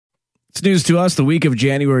It's news to us the week of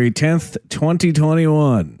January 10th,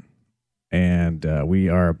 2021. And we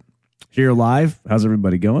are here live. How's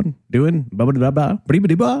everybody doing? Are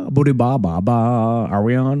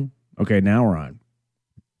we on? Okay, now we're on.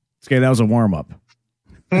 Okay, that was a warm-up.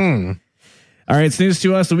 All right, it's news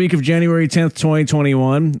to us the week of January 10th,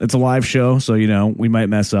 2021. It's a live show, so, we might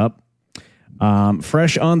mess up.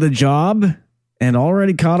 Fresh on the job and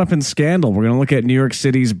already caught up in scandal. We're going to look at New York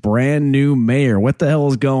City's brand new mayor. What the hell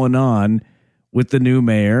is going on with the new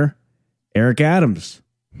mayor, Eric Adams?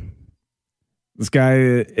 This guy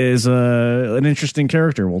is an interesting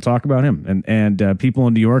character. We'll talk about him and people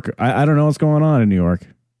in New York. I don't know what's going on in New York.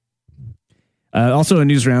 Also a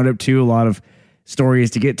news roundup too. A lot of stories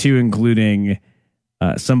to get to, including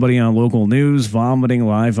somebody on local news vomiting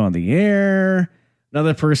live on the air.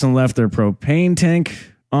 Another person left their propane tank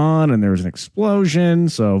on and there was an explosion.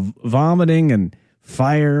 So vomiting and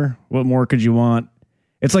fire. What more could you want?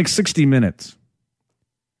 It's like 60 Minutes.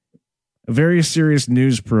 A very serious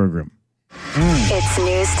news program. It's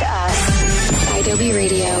news to us. IW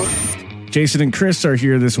Radio. Jason and Chris are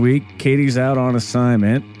here this week. Katie's out on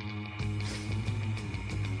assignment.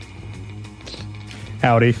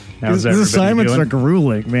 Howdy. These assignments are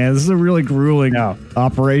grueling, man. This is a really grueling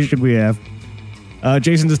operation we have.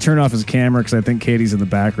 Jason just turned off his camera because I think Katie's in the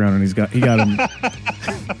background and he got him.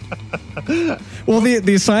 Well,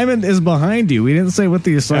 the assignment is behind you. We didn't say what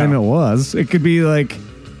the assignment was. It could be like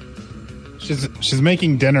she's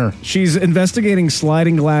making dinner. She's investigating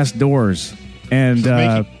sliding glass doors and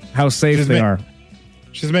how safe they are.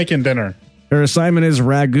 She's making dinner. Her assignment is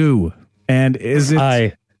ragu, and is it?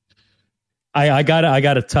 I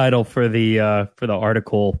got a title for the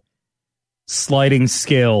article: sliding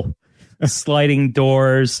scale. Sliding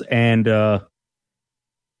doors and you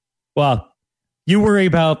worry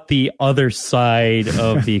about the other side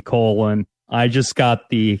of the colon. I just got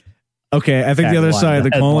the okay. I think the other side of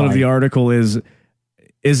the colon of the article is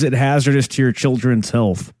it hazardous to your children's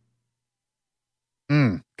health?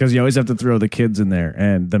 Because you always have to throw the kids in there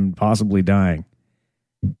and them possibly dying.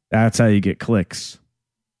 That's how you get clicks.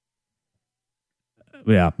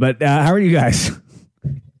 Yeah, but how are you guys?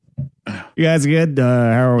 You guys good?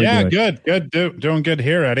 How are we doing? Yeah, good. Doing good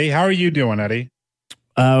here, Eddie. How are you doing, Eddie?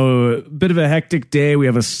 Bit of a hectic day. We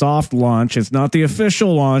have a soft launch. It's not the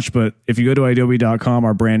official launch, but if you go to adobe.com,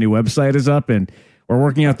 our brand new website is up, and we're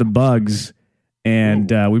working out the bugs.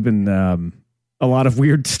 And we've been a lot of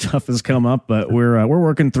weird stuff has come up, but we're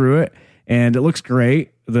working through it, and it looks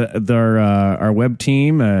great. Our web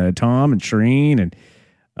team, Tom and Shireen,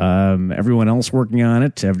 and everyone else working on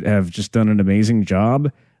it have just done an amazing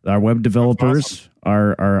job. Our web developers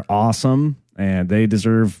are awesome, and they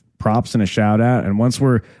deserve props and a shout out. And once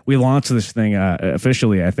we launch this thing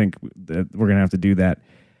officially, I think that we're gonna have to do that.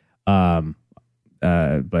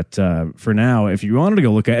 But for now, if you wanted to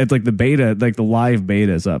go look at it, it's like the beta, like the live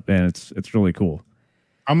beta is up, and it's really cool.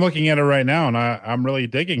 I'm looking at it right now, and I'm really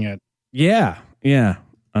digging it. Yeah.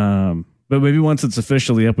 But maybe once it's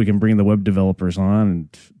officially up, we can bring the web developers on and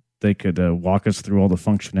they could walk us through all the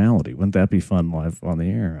functionality. Wouldn't that be fun live on the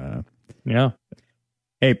air? Yeah.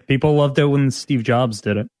 Hey, people loved it when Steve Jobs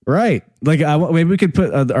did it. Right. Like maybe we could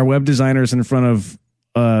put our web designers in front of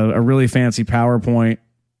a really fancy PowerPoint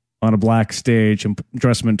on a black stage and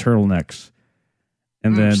dress them in turtlenecks.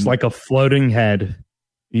 And then just like a floating head.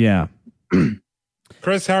 Yeah.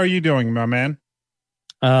 Chris, how are you doing, my man?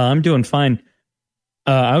 I'm doing fine.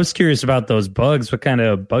 I was curious about those bugs. What kind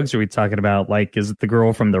of bugs are we talking about? Like, is it the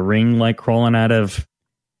girl from The Ring, like crawling out of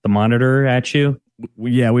the monitor at you?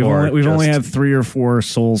 Yeah, we've only had 3 or 4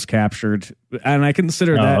 souls captured, and I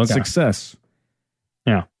consider that success.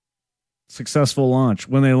 Yeah, successful launch.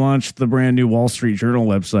 When they launched the brand new Wall Street Journal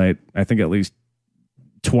website, I think at least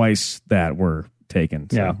twice that were taken.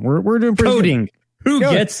 So yeah, we're doing pretty coding. Good. Who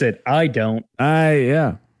gets it? I don't.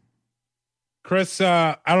 Yeah. Chris,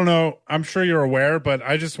 I don't know. I'm sure you're aware, but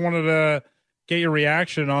I just wanted to get your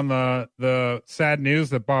reaction on the sad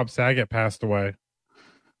news that Bob Saget passed away.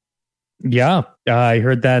 Yeah, I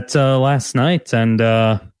heard that last night, and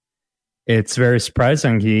it's very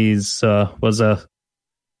surprising. He's was a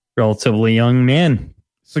relatively young man.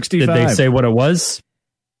 65. Did they say what it was?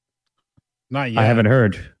 Not yet. I haven't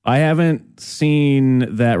heard. I haven't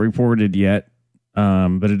seen that reported yet.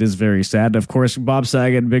 But it is very sad. Of course, Bob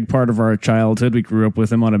Saget, a big part of our childhood. We grew up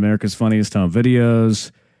with him on America's Funniest Home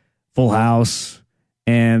Videos, Full House,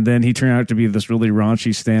 and then he turned out to be this really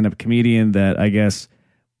raunchy stand-up comedian that I guess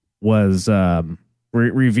was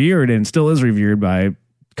revered and still is revered by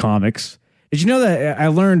comics. Did you know that I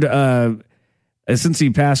learned since he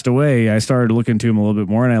passed away, I started looking into him a little bit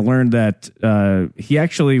more, and I learned that he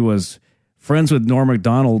actually was friends with Norm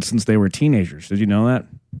Macdonald since they were teenagers. Did you know that?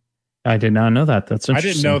 I did not know that. That's I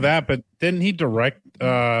interesting. didn't know that, but didn't he direct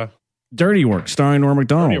Dirty Work, starring Norm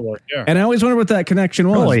Macdonald? Dirty Work, yeah. And I always wondered what that connection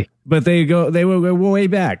was. Really? But they will go way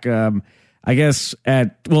back. I guess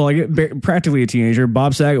practically a teenager.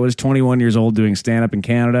 Bob Saget was 21 years old doing stand up in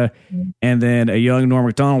Canada, and then a young Norm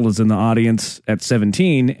Macdonald was in the audience at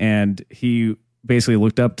 17, and he basically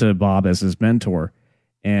looked up to Bob as his mentor.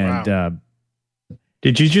 And Wow.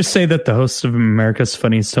 Did you just say that the host of America's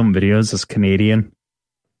Funniest Home Videos is Canadian?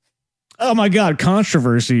 oh my God,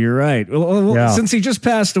 controversy! You're right. Well, Yeah. since he just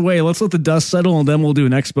passed away, let's let the dust settle, and then we'll do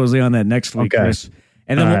an expose on that next week, Okay. Chris.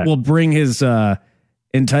 And then All we'll, right. we'll bring his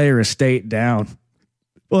entire estate down.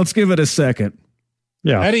 Well, let's give it a second.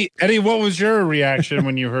 Yeah. Eddie, what was your reaction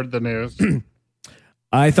when you heard the news?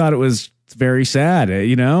 I thought it was very sad.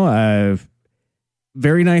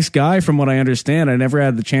 Very nice guy from what I understand. I never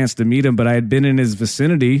had the chance to meet him, but I had been in his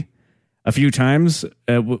vicinity a few times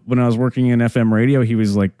when I was working in FM radio. He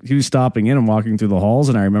was stopping in and walking through the halls,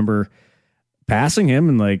 and I remember passing him,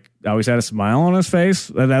 and I always had a smile on his face.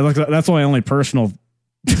 That's my only personal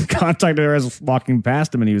contact there. I was walking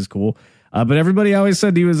past him, and he was cool. But everybody always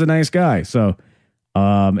said he was a nice guy. So,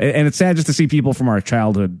 and it's sad just to see people from our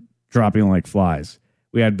childhood dropping like flies.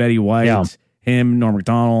 We had Betty White, him, Norm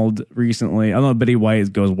Macdonald recently. I don't know, Betty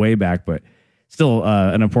White goes way back, but still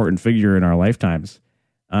an important figure in our lifetimes.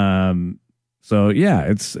 So yeah,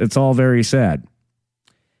 it's all very sad.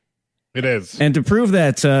 It is. And to prove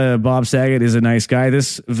that Bob Saget is a nice guy,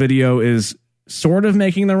 this video is sort of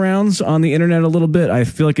making the rounds on the internet a little bit. I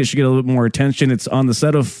feel like it should get a little bit more attention. It's on the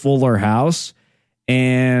set of Fuller House,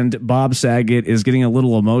 and Bob Saget is getting a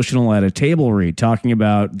little emotional at a table read, talking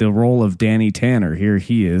about the role of Danny Tanner. Here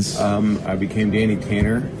he is. I became Danny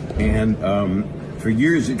Tanner, and for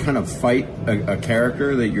years you kind of fight a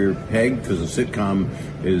character that you're pegged, because a sitcom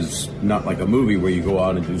is not like a movie where you go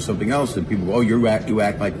out and do something else and people go, oh, you act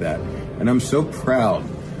like that. And I'm so proud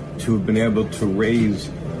to have been able to raise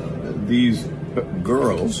these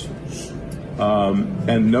girls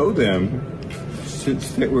and know them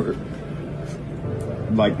since they were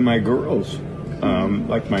like my girls,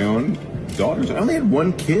 like my own daughters. I only had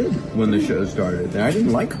one kid when the show started, and I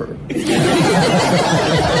didn't like her.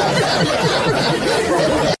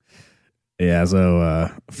 Yeah,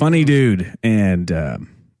 so funny dude, and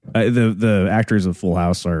the actors of Full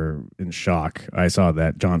House are in shock. I saw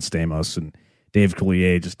that John Stamos and Dave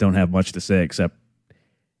Coulier just don't have much to say except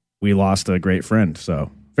we lost a great friend.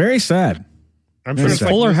 So very sad. I'm sure it's like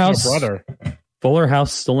Fuller losing a House. brother. Fuller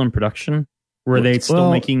House still in production? Were they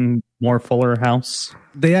still making more Fuller House?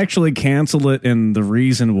 They actually canceled it, and the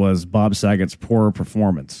reason was Bob Saget's poor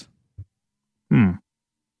performance.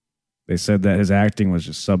 They said that his acting was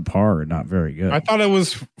just subpar and not very good. I thought it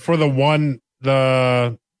was for I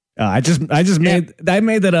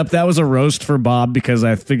made that up. That was a roast for Bob because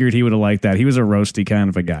I figured he would have liked that. He was a roasty kind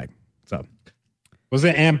of a guy. So was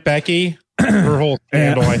it Aunt Becky? Her whole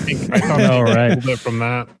scandal. I thought right. a bit from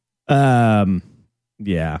that.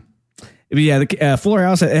 Yeah. But yeah, the Fuller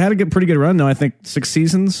House, it had a pretty good run, though. I think 6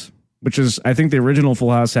 seasons, which is, I think the original Full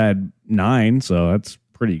House had 9, so that's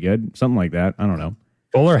pretty good. Something like that. I don't know.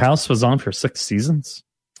 Fuller House was on for 6 seasons?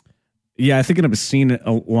 Yeah, I think it was seen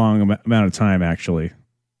a long amount of time, actually.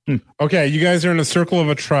 Okay, you guys are in a circle of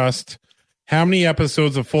a trust. How many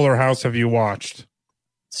episodes of Fuller House have you watched?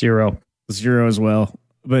 0. 0 as well.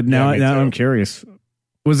 But now me too. I'm curious.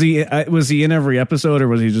 Was he in every episode, or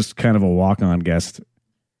was he just kind of a walk-on guest?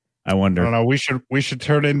 I wonder. I don't know. We should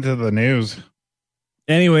turn into the news.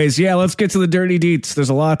 Anyways, yeah, let's get to the dirty deets.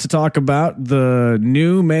 There's a lot to talk about. The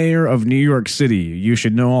new mayor of New York City. You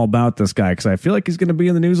should know all about this guy because I feel like he's going to be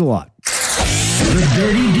in the news a lot. The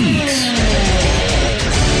Dirty Deets.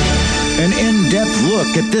 An in-depth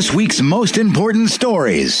look at this week's most important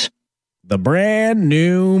stories. The brand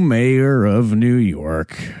new mayor of New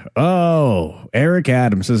York. Oh, Eric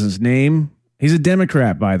Adams is his name. He's a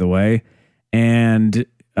Democrat, by the way. And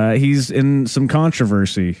he's in some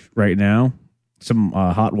controversy right now. Some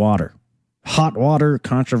hot water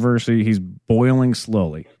controversy. He's boiling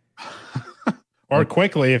slowly. Or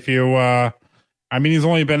quickly, if you, he's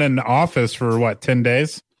only been in office for 10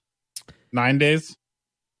 days? 9 days?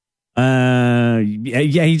 Yeah,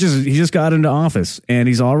 he just got into office, and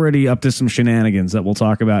he's already up to some shenanigans that we'll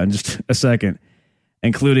talk about in just a second,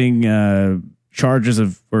 including charges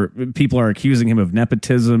of, or people are accusing him of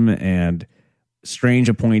nepotism and strange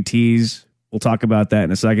appointees. We'll talk about that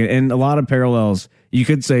in a second, and a lot of parallels you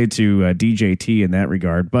could say to DJT in that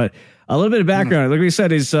regard. But a little bit of background, like we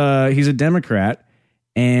said, he's a Democrat,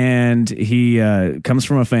 and he comes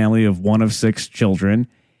from a family of one of 6 children.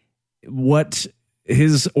 What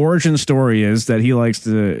his origin story is that he likes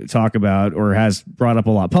to talk about, or has brought up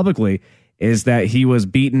a lot publicly, is that he was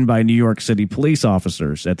beaten by New York City police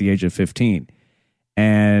officers at the age of 15.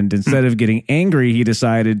 And instead of getting angry, he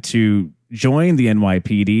decided to join the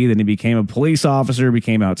NYPD. Then he became a police officer,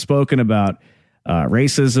 became outspoken about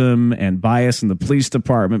racism and bias in the police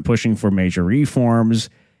department, pushing for major reforms.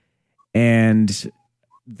 And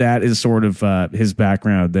that is sort of his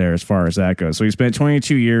background there as far as that goes. So he spent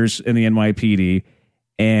 22 years in the NYPD,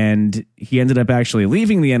 and he ended up actually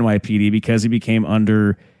leaving the NYPD because he became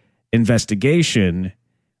under investigation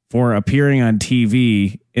for appearing on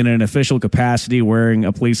TV in an official capacity, wearing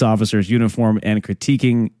a police officer's uniform and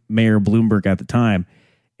critiquing Mayor Bloomberg at the time.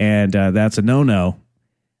 And that's a no-no.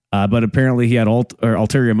 But apparently he had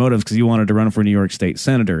ulterior motives because he wanted to run for New York State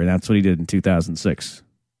Senator, and that's what he did in 2006.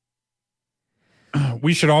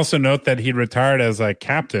 We should also note that he retired as a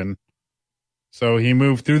captain. So he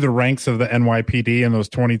moved through the ranks of the NYPD in those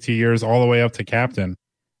 22 years all the way up to captain.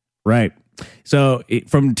 Right. So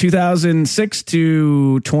from 2006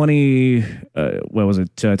 to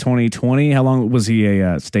 2020, how long was he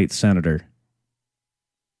a state senator?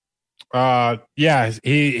 Yeah,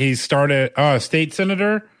 he started state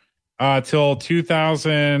senator till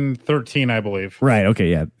 2013, I believe. Right.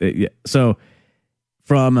 Okay. Yeah. So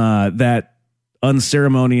from that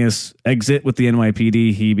unceremonious exit with the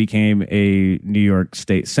NYPD, he became a New York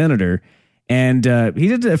State senator. And he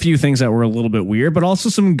did a few things that were a little bit weird, but also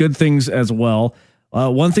some good things as well.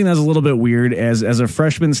 One thing that's a little bit weird, as a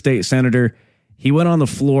freshman state senator, he went on the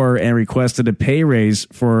floor and requested a pay raise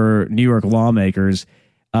for New York lawmakers.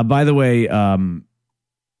 By the way, it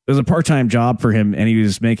was a part-time job for him, and he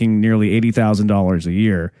was making nearly $80,000 a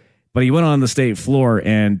year. But he went on the state floor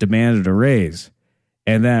and demanded a raise.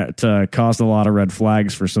 And that caused a lot of red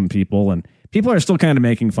flags for some people. And people are still kind of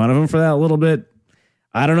making fun of him for that a little bit.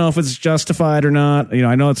 I don't know if it's justified or not. You know,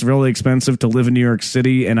 I know it's really expensive to live in New York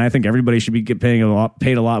City, and I think everybody should be paid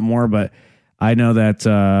a lot more. But I know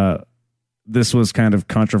that this was kind of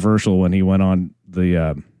controversial when he went on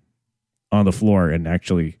the floor. And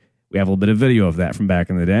actually, we have a little bit of video of that from back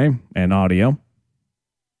in the day and audio.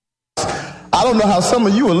 I don't know how some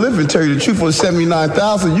of you are living, tell you the truth, for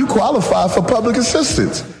 $79,000, you qualify for public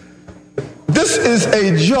assistance. This is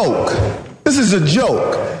a joke. This is a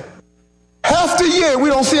joke. Half the year we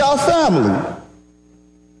don't see our family.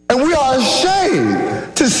 And we are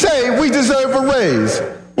ashamed to say we deserve a raise.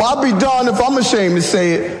 Well, I'll be darned if I'm ashamed to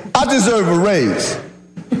say it. I deserve a raise.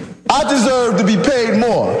 I deserve to be paid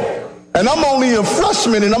more. And I'm only a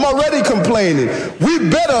freshman and I'm already complaining. We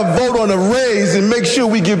better vote on a raise and make sure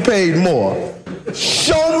we get paid more.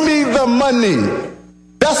 Show me the money.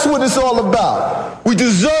 That's what it's all about. We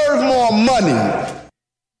deserve more money.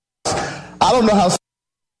 I don't know how.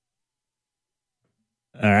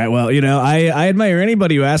 All right. Well, you know, I admire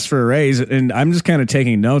anybody who asks for a raise, and I'm just kind of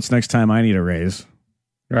taking notes next time I need a raise.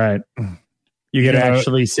 Right. You got to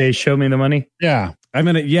actually say, show me the money. Yeah. I'm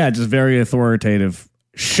going to, just very authoritative.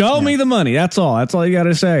 Show me the money. That's all. That's all you got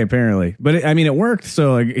to say, apparently. But it worked.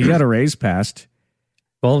 So he got a raise passed.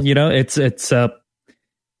 Well, you know, it's I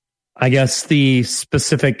guess the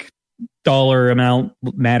specific dollar amount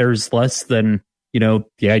matters less than, you know,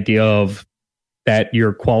 the idea of that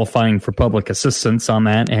you're qualifying for public assistance on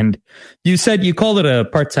that. And you said you called it a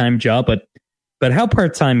part-time job, but how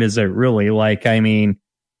part-time is it really? Like, I mean,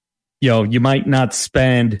 you know, you might not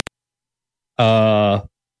spend, you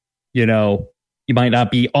know, you might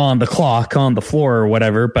not be on the clock, on the floor or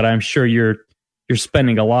whatever, but I'm sure you're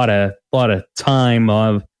spending a lot of time,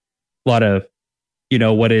 a lot of, you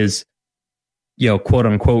know, what is, you know, quote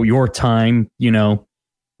unquote, your time, you know,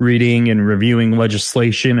 reading and reviewing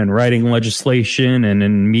legislation and writing legislation and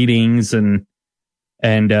in meetings and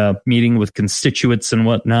meeting with constituents and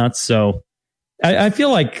whatnot. So I feel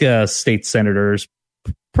like state senator is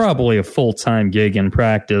probably a full-time gig in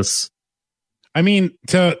practice. I mean,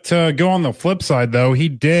 to go on the flip side, though, he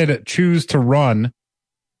did choose to run.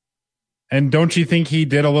 And don't you think he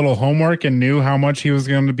did a little homework and knew how much he was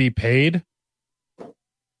going to be paid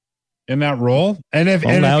in that role? And if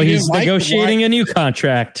now if he's negotiating a new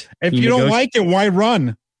contract. If you don't like it, why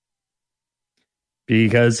run?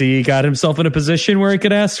 Because he got himself in a position where he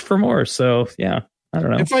could ask for more. So yeah, I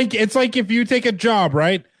don't know. It's like if you take a job,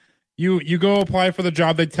 right? You go apply for the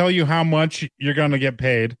job. They tell you how much you're going to get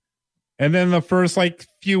paid. And then the first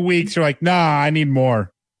few weeks, you're like, nah, I need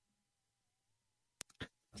more.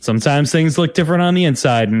 Sometimes things look different on the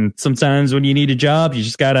inside. And sometimes when you need a job, you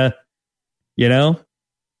just gotta, you know,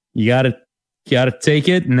 you gotta take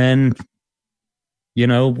it and then, you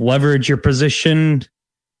know, leverage your position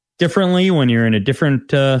differently when you're in a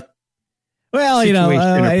different, well, you know, in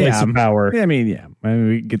a place of power. I mean, yeah. I mean,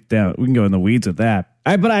 we can go in the weeds with that.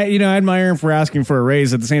 I admire him for asking for a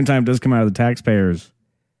raise. At the same time, it does come out of the taxpayers'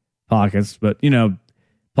 pockets. But,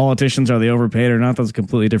 politicians, are they overpaid or not? That's a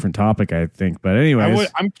completely different topic, I think. But anyways.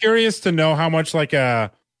 I'm curious to know how much like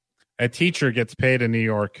a teacher gets paid in New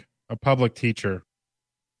York, a public teacher.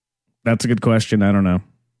 That's a good question. I don't know.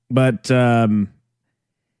 But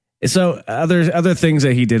so other things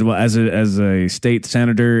that he did as a state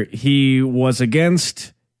senator, he was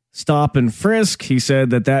against stop and frisk. He said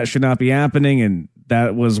that should not be happening, and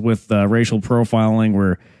that was with racial profiling,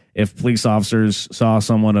 where if police officers saw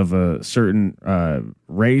someone of a certain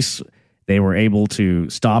race, they were able to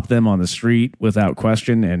stop them on the street without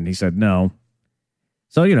question, and he said no.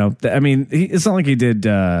 So, it's not like he did...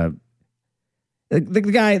 the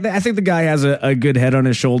guy, I think the guy has a good head on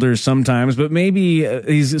his shoulders sometimes, but maybe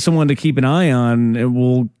he's someone to keep an eye on. And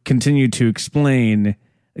we'll continue to explain,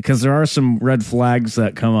 because there are some red flags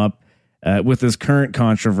that come up with this current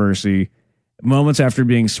controversy. Moments after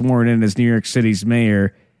being sworn in as New York City's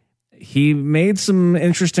mayor, he made some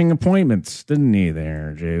interesting appointments, didn't he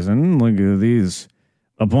there, Jason? Look at these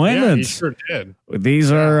appointments. Yeah, he sure did.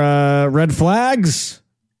 These are red flags.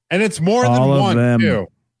 And it's more than All one, of them. too.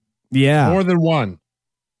 Yeah. More than one,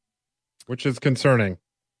 which is concerning.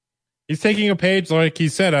 He's taking a page, like he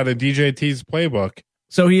said, out of DJT's playbook.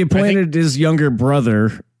 So he appointed his younger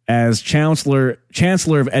brother as Chancellor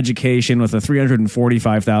of Education with a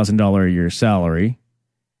 $345,000 a year salary.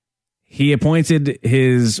 He appointed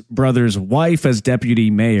his brother's wife as deputy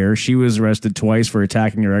mayor. She was arrested twice for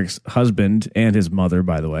attacking her ex-husband and his mother,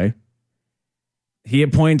 by the way. He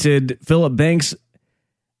appointed Philip Banks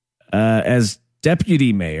as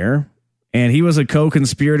deputy mayor, and he was a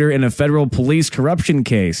co-conspirator in a federal police corruption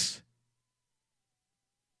case.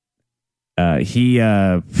 He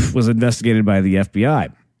was investigated by the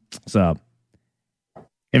FBI. So,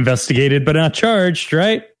 investigated but not charged,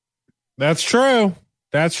 right? That's true.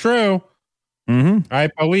 That's true. Mm-hmm. I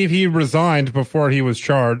believe he resigned before he was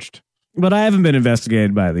charged. But I haven't been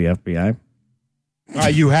investigated by the FBI.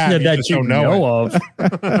 You have. You that just you don't know it.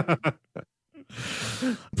 of.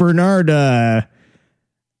 Bernard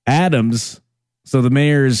Adams, so the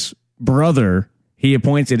mayor's brother, he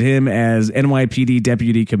appointed him as NYPD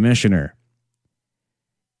deputy commissioner.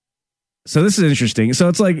 So this is interesting. So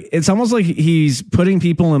it's almost like he's putting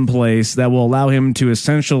people in place that will allow him to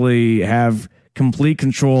essentially have complete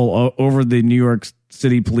control over the New York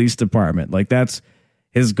City Police Department. Like, that's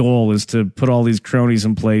his goal, is to put all these cronies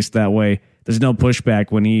in place. That way there's no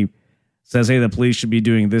pushback when he says, hey, the police should be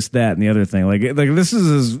doing this, that, and the other thing. Like this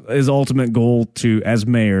is his ultimate goal, to, as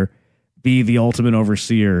mayor, be the ultimate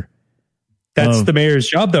overseer. That's the mayor's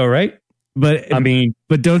job, though, right? But I mean,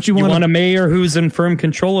 but don't you want a mayor who's in firm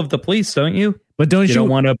control of the police, don't you? But don't you don't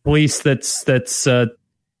want a police that's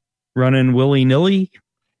running willy nilly?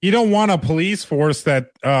 You don't want a police force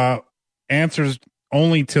that answers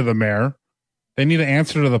only to the mayor. They need to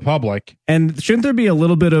answer to the public. And shouldn't there be a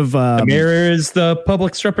little bit of the mayor is the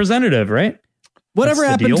public's representative, right? Whatever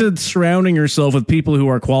happened to surrounding yourself with people who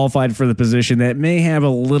are qualified for the position that may have a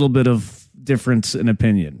little bit of difference in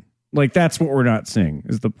opinion? Like, that's what we're not seeing,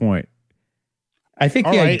 is the point. I think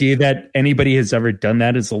the idea that anybody has ever done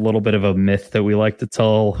that is a little bit of a myth that we like to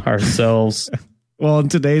tell ourselves. Well, in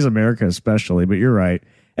today's America especially, but you're right.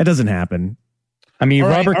 It doesn't happen. I mean,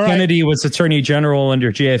 Robert Kennedy was Attorney General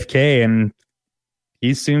under JFK, and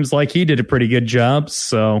he seems like he did a pretty good job.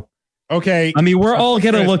 So, okay. I mean, we're all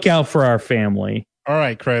going to look out for our family. All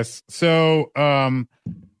right, Chris. So,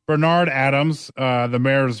 Bernard Adams, the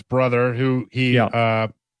mayor's brother, who he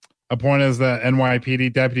appointed as the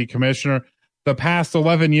NYPD deputy commissioner, the past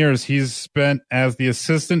 11 years he's spent as the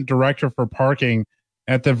assistant director for parking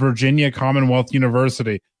at the Virginia Commonwealth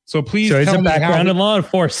University. So please tell me he's a background in law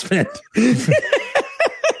enforcement.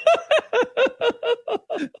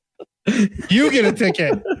 You get a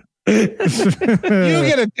ticket. You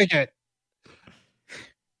get a ticket.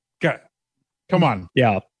 Come on.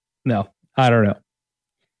 Yeah. No, I don't know.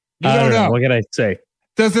 You don't know. What can I say?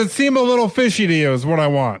 Does it seem a little fishy to you is what I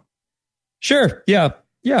want? Sure. Yeah.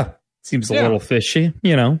 Yeah. Seems a little fishy,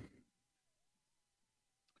 you know.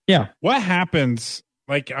 Yeah. What happens,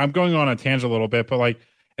 like, I'm going on a tangent a little bit, but like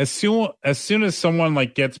as soon as someone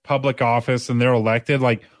like gets public office and they're elected,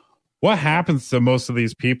 like what happens to most of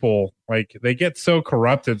these people? Like, they get so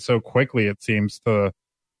corrupted so quickly, it seems to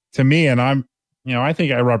me. And I'm, I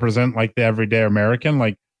think I represent like the everyday American.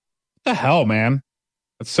 Like, what the hell, man?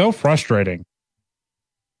 It's so frustrating.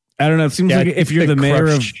 I don't know. It seems like if you're the mayor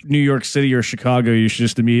of New York City or Chicago, you should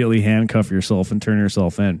just immediately handcuff yourself and turn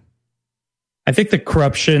yourself in. I think the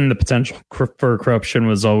potential for corruption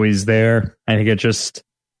was always there. I think it just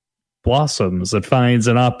blossoms. It finds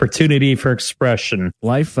an opportunity for expression.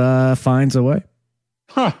 Life finds a way.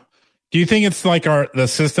 Huh. Do you think it's like the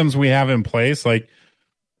systems we have in place? Like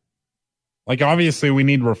obviously we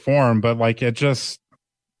need reform, but like this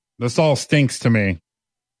all stinks to me.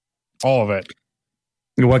 All of it.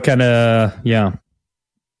 What kind of, yeah.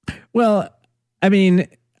 Well, I mean,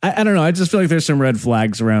 I don't know. I just feel like there's some red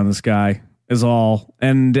flags around this guy is all.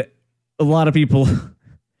 And a lot of people,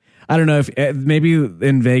 I don't know if maybe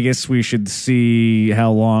in Vegas we should see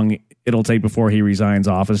how long it'll take before he resigns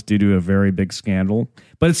office due to a very big scandal.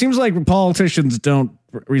 But it seems like politicians don't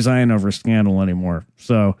resign over scandal anymore.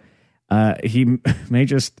 So he may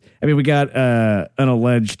just, I mean, we got an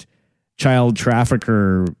alleged child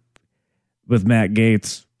trafficker with Matt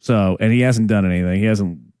Gaetz. So, and he hasn't done anything. He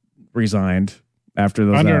hasn't resigned after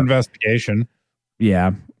those. Under investigation.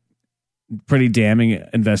 Yeah. Pretty damning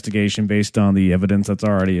investigation based on the evidence that's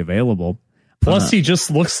already available. Plus, he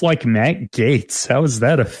just looks like Matt Gaetz. How is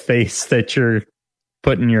that a face that you're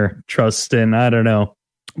putting your trust in? I don't know.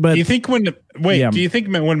 But do you think when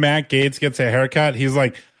Matt Gaetz gets a haircut, he's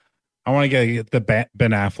like, I want to get the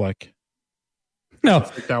Ben Affleck? No,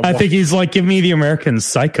 I think he's like, give me the American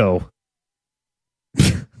Psycho.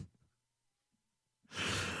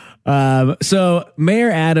 So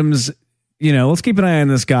Mayor Adams, let's keep an eye on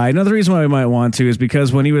this guy. Another reason why we might want to is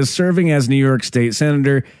because when he was serving as New York State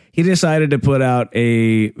Senator, he decided to put out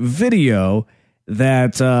a video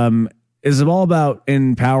that is all about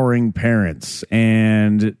empowering parents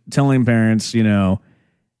and telling parents,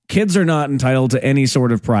 kids are not entitled to any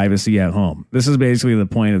sort of privacy at home. This is basically the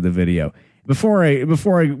point of the video. Before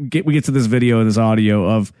we get to this video and this audio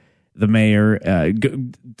of the mayor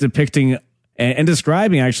depicting and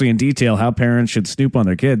describing actually in detail how parents should snoop on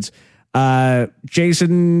their kids.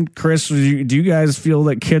 Jason, Chris, do you guys feel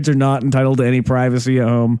that kids are not entitled to any privacy at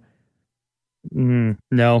home?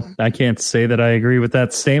 No, I can't say that I agree with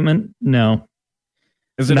that statement. No.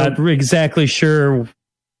 Is it not exactly sure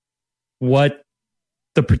what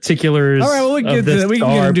the particulars. All right, well, we can get into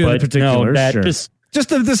the particulars. No, sure. Just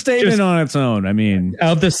the statement on its own. I mean,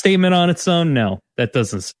 of the statement on its own, no, that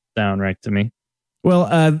doesn't sound right to me.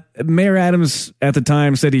 Well, Mayor Adams at the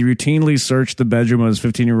time said he routinely searched the bedroom of his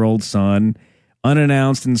 15-year-old son,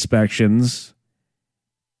 unannounced inspections,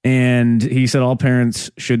 and he said all parents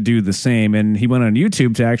should do the same. And he went on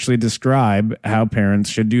YouTube to actually describe how parents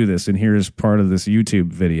should do this. And here's part of this YouTube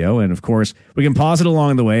video. And of course, we can pause it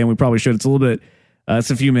along the way, and we probably should. It's a little bit,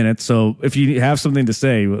 it's a few minutes. So if you have something to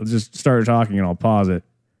say, we'll just start talking and I'll pause it.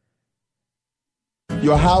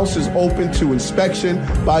 Your house is open to inspection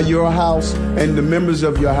by your house and the members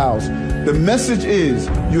of your house. The message is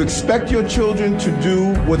you expect your children to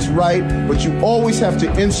do what's right, but you always have to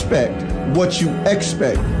inspect what you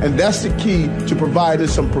expect. And that's the key to providing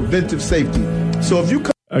some preventive safety. So if you...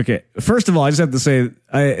 Okay, first of all, I just have to say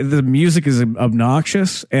the music is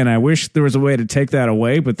obnoxious, and I wish there was a way to take that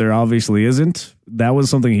away, but there obviously isn't. That was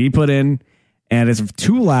something he put in, and it's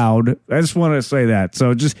too loud. I just want to say that.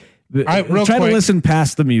 So just... try to listen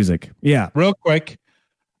past the music. Yeah. Real quick.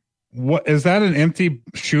 What is that, an empty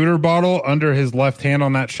shooter bottle under his left hand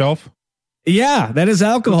on that shelf? Yeah, that is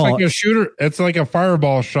alcohol. It's like a shooter. It's like a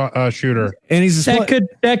fireball shooter. And he's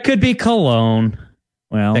that could be cologne.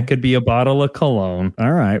 Well, that could be a bottle of cologne.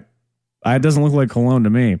 All right. It doesn't look like cologne to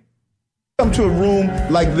me. Come to a room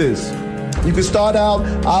like this. You can start out,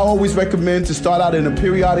 I always recommend to start out in a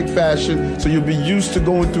periodic fashion so you'll be used to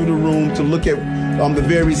going through the room to look at the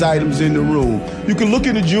various items in the room. You can look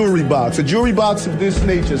in the jewelry box. A jewelry box of this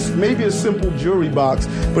nature, maybe a simple jewelry box,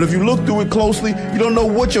 but if you look through it closely, you don't know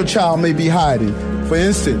what your child may be hiding. For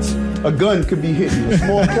instance, a gun could be hidden, a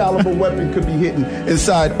small caliber weapon could be hidden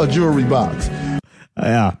inside a jewelry box.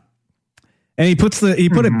 Yeah. And he put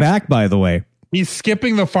it back, by the way. He's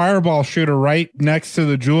skipping the fireball shooter right next to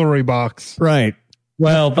the jewelry box. Right.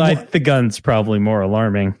 Well, the gun's probably more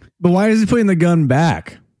alarming. But why is he putting the gun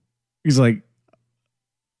back? He's like,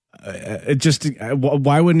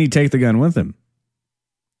 why wouldn't he take the gun with him?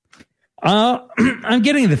 I'm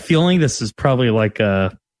getting the feeling this is probably like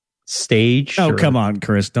a stage. Oh, come on,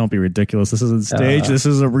 Chris. Don't be ridiculous. This isn't stage. This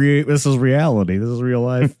is reality. This is real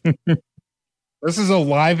life. This is a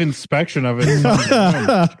live inspection of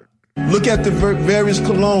it. Look at the various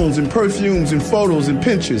colognes and perfumes and photos and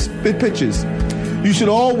pictures. You should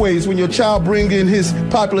always, when your child brings in his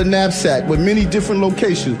popular knapsack with many different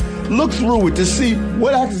locations, look through it to see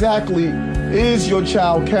what exactly is your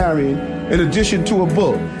child carrying in addition to a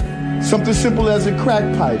book. Something simple as a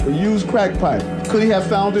crack pipe, a used crack pipe. Could he have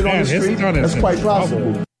found it on the street? That's quite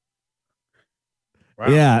possible. Wow,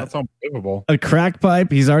 yeah. That's unbelievable. A crack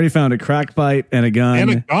pipe. He's already found a crack pipe and a gun.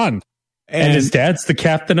 And a gun. And his dad's the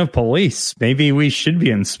captain of police. Maybe we should be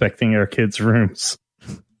inspecting our kids' rooms.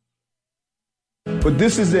 But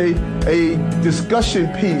this is a discussion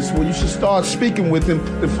piece where you should start speaking with him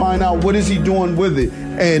to find out what is he doing with it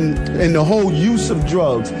and the whole use of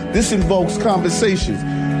drugs. This invokes conversations.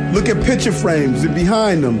 Look at picture frames and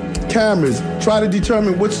behind them, cameras. Try to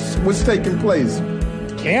determine what's taking place.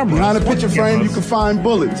 Cameras? Behind a picture What frame, cameras? you can find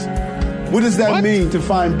bullets. What does that mean to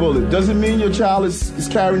find bullets? Does it mean your child is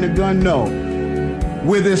carrying a gun? No.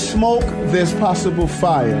 Where there's smoke, there's possible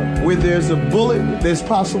fire. Where there's a bullet, there's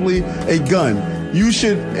possibly a gun. You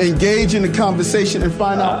should engage in the conversation and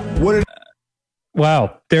find out what it.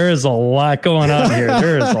 Wow, there is a lot going on here.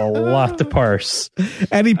 There is a lot to parse.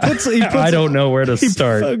 And he puts I don't know where to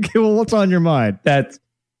start. Okay, well, what's on your mind? This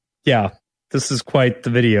is quite the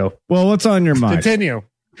video. Well, what's on your mind? Continue.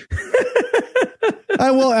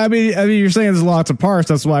 I mean, you're saying there's lots of parts.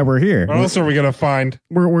 That's why we're here. What else are we gonna find?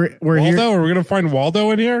 We're Waldo? here. Are we gonna find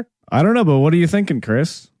Waldo in here? I don't know, but what are you thinking,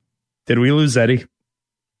 Chris? Did we lose Eddie?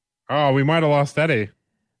 Oh, we might have lost Eddie.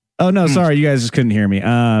 Oh no, sorry, you guys just couldn't hear me.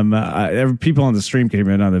 People on the stream could hear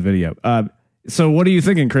me, not on the video. So what are you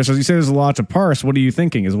thinking, Chris? As you say, there's a lot to parse. What are you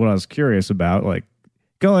thinking? Is what I was curious about. Like,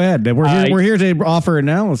 go ahead. We're here to offer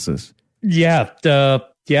analysis. Yeah.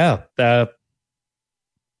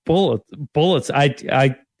 Bullets.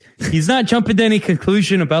 He's not jumping to any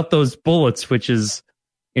conclusion about those bullets, which is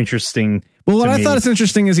interesting. Well, what to I me. thought is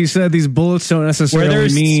interesting is he said these bullets don't Where necessarily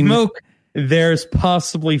there's mean smoke, there's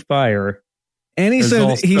possibly fire. And he There's said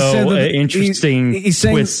also that an interesting he's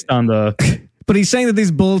saying, twist on the. But he's saying that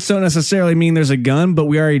these bullets don't necessarily mean there's a gun, but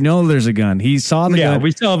we already know there's a gun. He saw the gun. Yeah,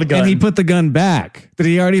 we saw the gun. And he put the gun back. Did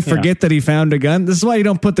he already forget that he found a gun? This is why you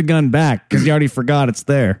don't put the gun back, because you already forgot it's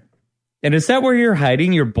there. And is that where you're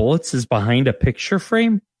hiding your bullets? Is behind a picture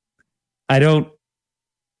frame? That's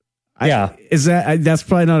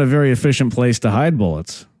probably not a very efficient place to hide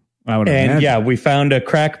bullets. I would imagine. And yeah, we found a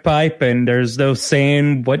crack pipe, and there's no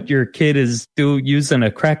saying what your kid is using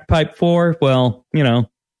a crack pipe for. Well,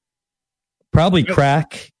 probably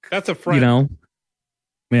crack. That's a friend.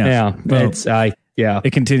 Yeah. Well,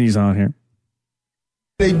 it continues on here.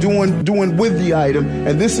 They doing with the item,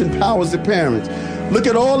 and this empowers the parents. Look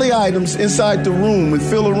at all the items inside the room and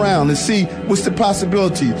feel around and see what's the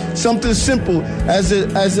possibility. Something simple as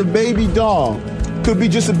a baby doll. Could be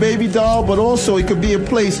just a baby doll, but also it could be a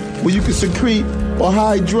place where you can secrete or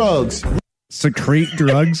hide drugs. Secrete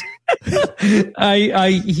drugs?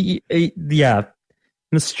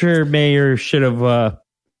 Mr. Mayor should have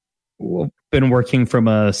been working from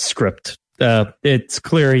a script. It's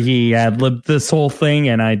clear he ad-libbed this whole thing,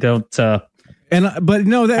 and I don't. It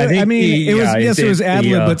was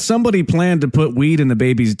ad-lib, but somebody planned to put weed in the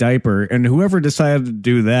baby's diaper, and whoever decided to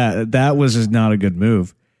do that was just not a good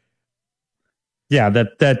move. Yeah,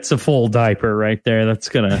 that's a full diaper right there. That's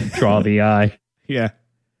gonna draw the eye. Yeah.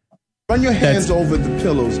 Run your hands over the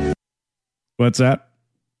pillows. What's that?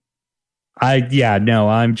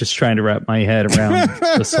 I'm just trying to wrap my head around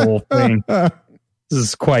this whole thing. This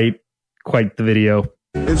is quite the video.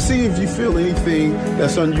 And see if you feel anything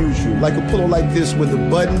that's unusual. Like a pillow like this with a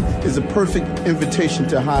button is a perfect invitation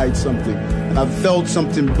to hide something. And I felt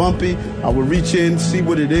something bumpy. I would reach in, see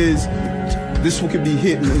what it is. This one could be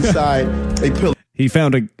hidden inside a pillow. He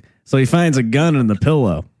finds a gun in the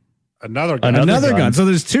pillow. Another gun. Another gun. So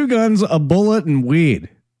there's two guns, a bullet, and weed,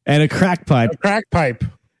 and a crack pipe.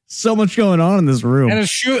 So much going on in this room. And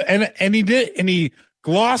he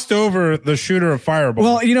glossed over the shooter of Fireball.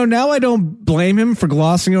 Well, now I don't blame him for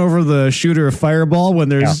glossing over the shooter of Fireball when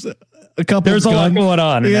there's a couple. There's a lot going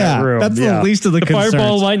on in that room. That's the least of the concerns.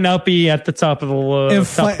 Fireball might not be at the top of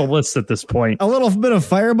the list at this point. A little bit of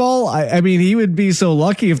Fireball. I mean, he would be so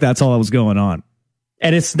lucky if that's all that was going on.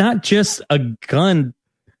 And it's not just a gun.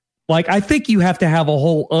 Like, I think you have to have a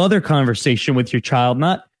whole other conversation with your child,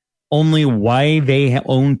 not only why they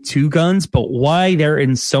own two guns, but why they're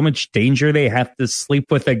in so much danger they have to sleep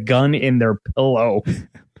with a gun in their pillow.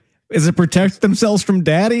 Is it protect themselves from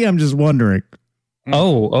daddy? I'm just wondering.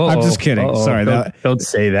 I'm just kidding. Sorry. Don't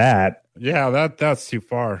say that. Yeah, that's too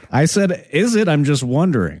far. I said, is it? I'm just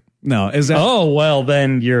wondering. No, is that? Oh, well,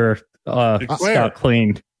 then you're scot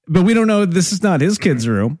clean. But we don't know. This is not his kid's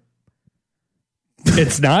room.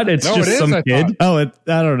 It's not. It's no, just some kid. I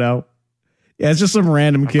don't know. Yeah, it's just some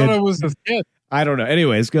random kid. I thought it was this kid. I don't know.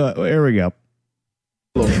 Anyways, here we go.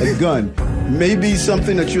 A gun may be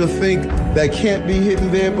something that you'll think that can't be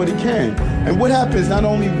hidden there, but it can. And what happens not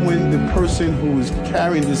only when the person who is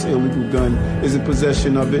carrying this illegal gun is in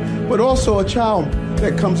possession of it, but also a child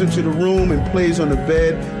that comes into the room and plays on the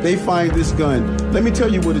bed, they find this gun. Let me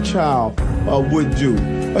tell you what a child would do.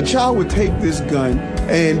 A child would take this gun,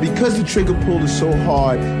 and because the trigger pull is so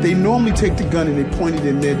hard, they normally take the gun and they point it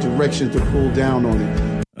in their direction to pull down on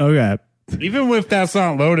it. Okay. Even if that's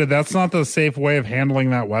not loaded, that's not the safe way of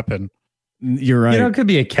handling that weapon. You're right. You know, it could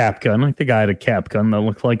be a cap gun. Like the guy had a cap gun that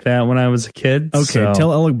looked like that when I was a kid. Okay, so.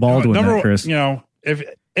 tell Alec Baldwin that, Chris. You know, if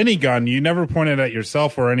any gun, you never point it at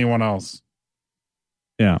yourself or anyone else.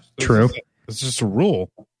 Yeah, true. It's just a rule.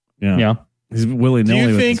 Yeah. He's willy-nilly.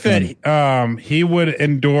 Do you think that he would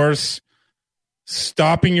endorse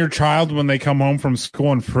stopping your child when they come home from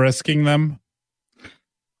school and frisking them?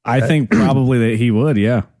 I think probably that he would,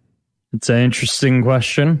 yeah. It's an interesting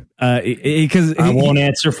question. Because I won't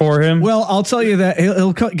answer for him. Well, I'll tell you that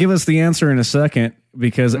he'll give us the answer in a second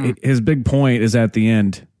because his big point is at the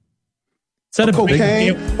end. Is that a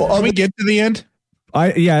cocaine? Can we get to the end?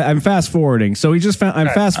 I'm fast forwarding. So he just found. I'm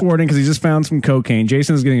fast forwarding because he just found some cocaine.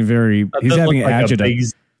 Jason's getting very. He's having an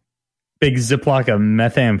adjective. Big Ziploc of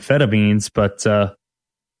methamphetamines, but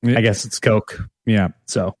I guess it's coke. Yeah.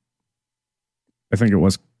 So I think it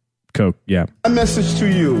was coke. Yeah. My message to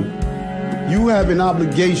you: you have an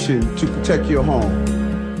obligation to protect your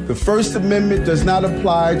home. The First Amendment does not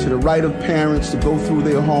apply to the right of parents to go through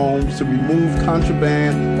their homes to remove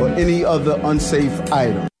contraband or any other unsafe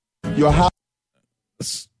item. Your house.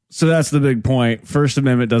 So that's the big point. First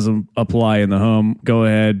Amendment doesn't apply in the home. Go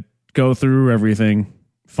ahead, go through everything,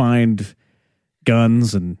 find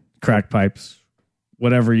guns and crack pipes,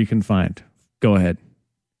 whatever you can find. Go ahead.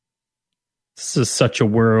 This is such a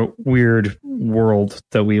weird world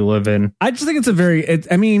that we live in. I just think it's a very.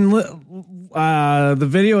 The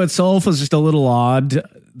video itself is just a little odd.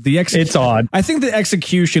 It's odd. I think the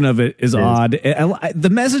execution of it is odd. The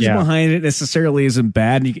message behind it necessarily isn't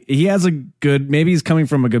bad. He has a good. Maybe he's coming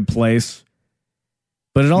from a good place,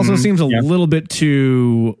 but it also seems a little bit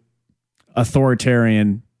too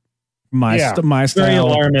authoritarian. My style, very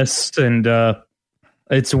alarmist, and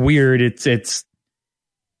it's weird. It's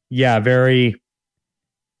very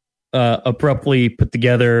abruptly put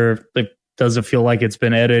together. It doesn't feel like it's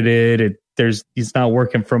been edited. He's not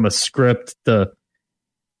working from a script. And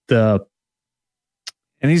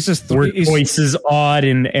he's just voice is odd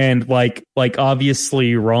and like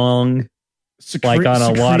obviously wrong. Like on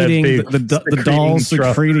a lot of big the dolls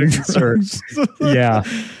secreting drugs. Yeah,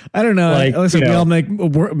 I don't know. Like, listen, we all make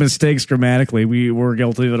mistakes grammatically. We're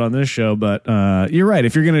guilty of it on this show, but you're right.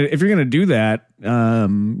 If you're gonna do that,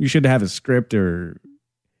 you should have a script, or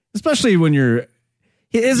especially when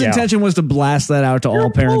his intention was to blast that out to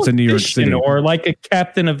all parents in New York City, or like a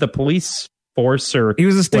captain of the police force, or he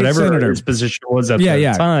was a state whatever senator. His position was at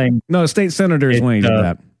the time. No, state senator is when he did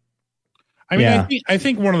that. I mean, I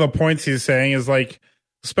think one of the points he's saying is like,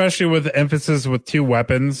 especially with emphasis with two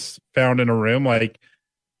weapons found in a room, like,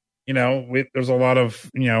 you know, there's a lot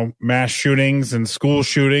of, you know, mass shootings and school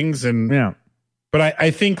shootings. And but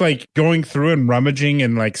I think like going through and rummaging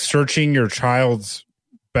and like searching your child's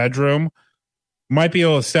bedroom might be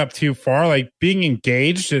a step too far. Like being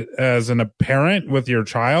engaged as a parent with your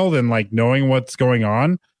child and like knowing what's going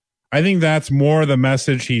on. I think that's more the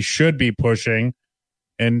message he should be pushing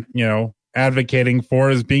and, you know, advocating for,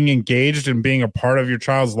 is being engaged and being a part of your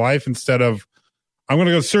child's life instead of, I'm going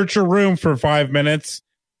to go search your room for 5 minutes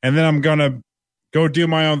and then I'm going to go do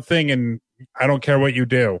my own thing and I don't care what you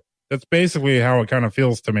do. That's basically how it kind of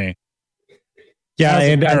feels to me. Yeah,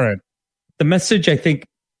 and the message, I think,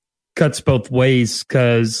 cuts both ways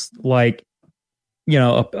because, like, you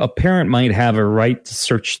know, a parent might have a right to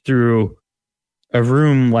search through a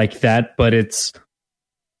room like that, but it's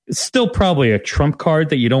still probably a trump card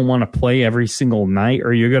that you don't want to play every single night,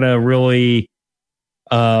 or you're going to really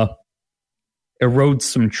erode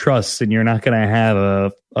some trust, and you're not going to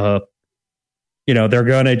have you know, they're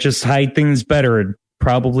going to just hide things better, and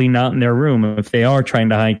probably not in their room if they are trying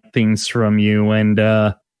to hide things from you. And,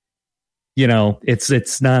 you know,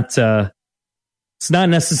 it's not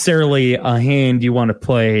necessarily a hand you want to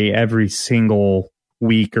play every single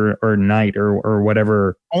week or night or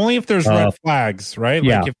whatever. Only if there's red flags, right?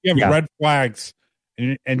 Like if you have red flags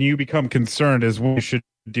and you become concerned, is when you should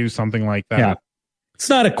do something like that. Yeah. It's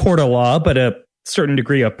not a court of law, but a certain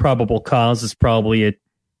degree of probable cause is probably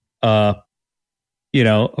you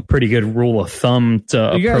know, a pretty good rule of thumb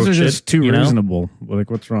to you guys are just too reasonable. Like,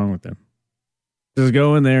 what's wrong with them? Just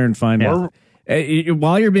go in there and find out.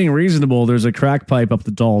 While you're being reasonable, there's a crack pipe up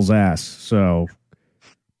the doll's ass. So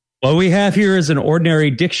what we have here is an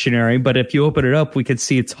ordinary dictionary, but if you open it up, we could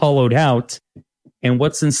see it's hollowed out. And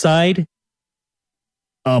what's inside?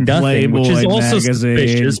 Nothing, which is also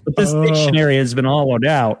suspicious. But this dictionary has been hollowed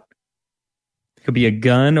out. It could be a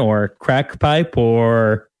gun or a crack pipe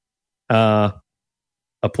or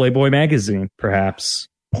a Playboy magazine, perhaps.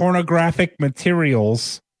 Pornographic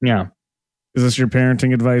materials. Yeah. Is this your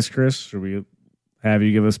parenting advice, Chris? Should we have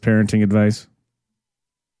you give us parenting advice?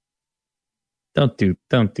 Don't do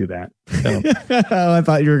that. Don't. I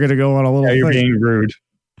thought you were going to go on a little. Yeah, you're thing. being rude.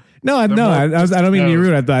 No, I don't mean to be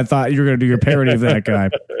rude. I thought you were going to do your parody of that guy.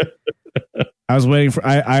 I was waiting for.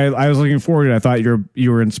 I was looking forward to it. I thought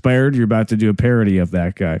you were inspired. You're about to do a parody of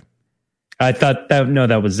that guy. I thought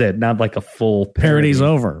that was it. Not like a full parody. Parody's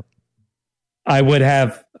over. I would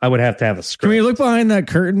have to have a script. Can we look behind that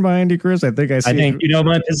curtain behind you, Chris? I think you know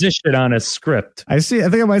my position on a script. I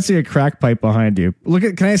think I might see a crack pipe behind you.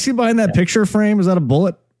 Can I see behind that picture frame? Is that a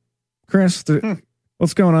bullet, Chris?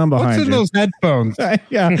 What's going on behind you? What's in those headphones?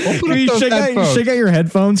 Yeah. Can you shake out your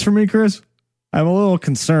headphones for me, Chris? I'm a little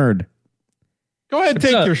concerned. Go ahead,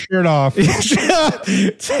 take your shirt off.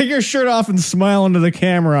 Take your shirt off and smile into the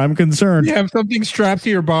camera. I'm concerned. You have something strapped to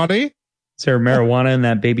your body? Is there marijuana in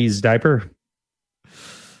that baby's diaper?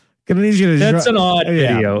 Gonna need you to. That's an odd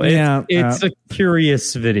video. It's a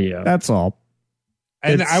curious video. That's all.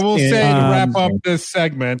 And I will say to wrap up this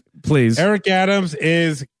segment, please. Eric Adams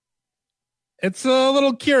it's a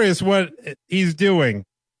little curious what he's doing,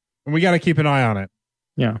 and we got to keep an eye on it.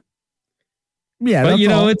 Yeah. Yeah, but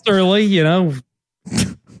it's early.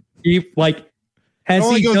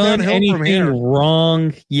 Has he done anything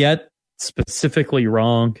wrong yet? Specifically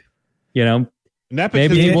wrong?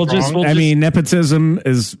 Nepotism maybe we'll just. Nepotism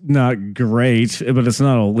is not great, but it's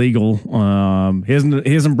not illegal. He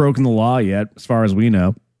hasn't broken the law yet, as far as we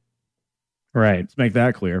know. Right. Let's make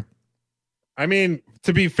that clear. I mean,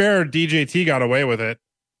 to be fair, DJT got away with it.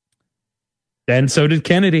 And so did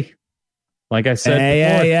Kennedy. Like I said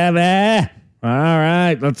before. Yeah. All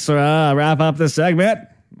right, let's wrap up this segment.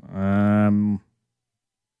 I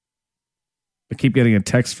keep getting a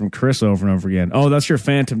text from Chris over and over again. Oh, that's your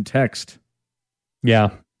phantom text.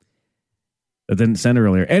 Yeah. That didn't send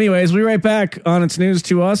earlier. Anyways, we'll be right back on It's News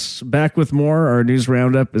to Us. Back with more. Our news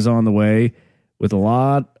roundup is on the way with a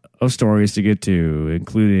lot of stories to get to,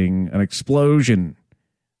 including an explosion.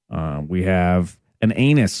 We have an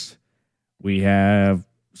anus. We have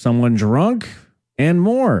someone drunk and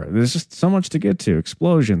more. There's just so much to get to.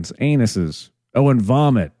 Explosions, anuses. Oh, and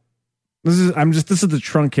vomit. This is the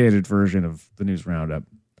truncated version of the news roundup.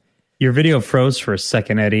 Your video froze for a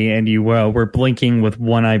second, Eddie, and you were blinking with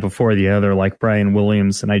one eye before the other, like Brian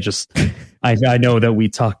Williams. And I know that we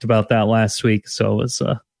talked about that last week, so it was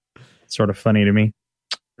sort of funny to me.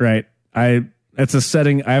 Right. It's a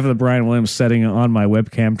setting. I have the Brian Williams setting on my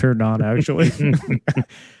webcam turned on, actually.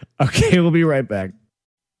 Okay, we'll be right back.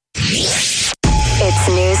 It's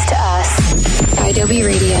news to us. IW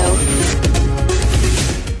Radio.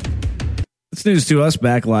 It's news to us,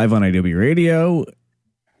 back live on IW Radio.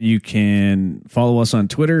 You can follow us on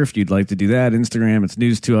Twitter if you'd like to do that. Instagram, it's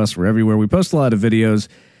news to us. We're everywhere. We post a lot of videos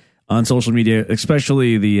on social media,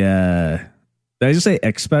 especially the. Did I just say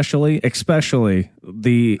especially the especially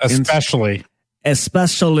the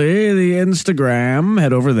Instagram?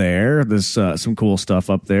 Head over there. There's some cool stuff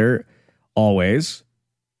up there. Always.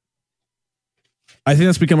 I think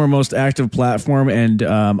that's become our most active platform, and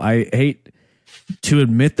I hate to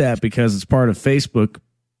admit that because it's part of Facebook.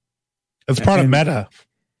 It's part of Meta.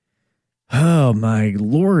 Oh my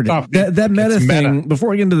Lord. That Meta thing, Meta. Before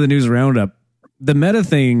we get into the news roundup, the Meta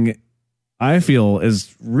thing I feel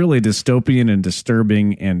is really dystopian and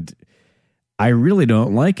disturbing, and I really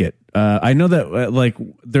don't like it. I know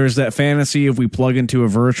that there's that fantasy if we plug into a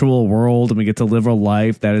virtual world and we get to live a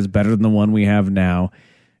life that is better than the one we have now.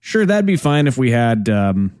 Sure, that'd be fine if we had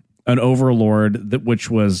an overlord which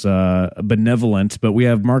was benevolent, but we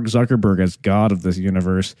have Mark Zuckerberg as God of this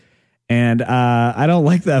universe, and I don't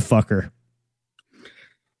like that fucker.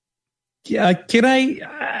 Yeah, can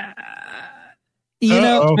I? I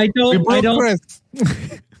don't.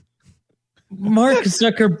 Mark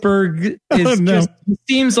Zuckerberg he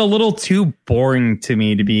seems a little too boring to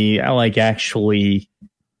me to be actually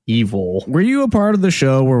evil. Were you a part of the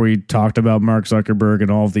show where we talked about Mark Zuckerberg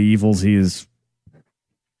and all of the evils he is?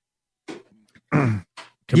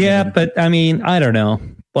 Yeah, but I mean, I don't know.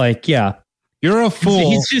 You're a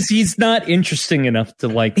fool. He's not interesting enough to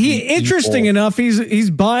interesting enough.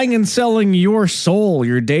 He's buying and selling your soul,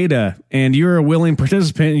 your data, and you're a willing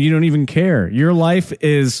participant and you don't even care. Your life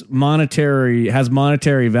is monetary, has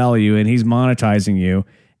monetary value, and he's monetizing you.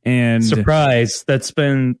 And surprise. That's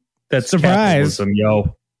capitalism,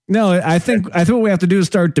 yo. No, I think what we have to do is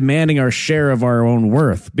start demanding our share of our own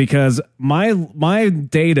worth, because my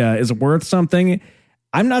data is worth something.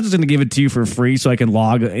 I'm not just going to give it to you for free so I can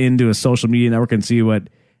log into a social media network and see what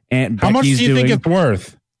Aunt Becky's doing. How much do you think it's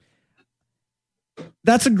worth?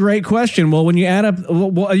 That's a great question. Well, when you add up,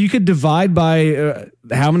 well, you could divide by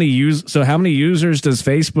how many users does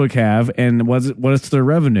Facebook have, and what's their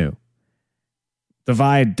revenue?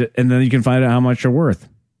 Divide, and then you can find out how much you're worth,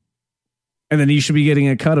 and then you should be getting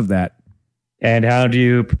a cut of that. And how do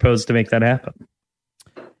you propose to make that happen?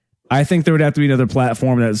 I think there would have to be another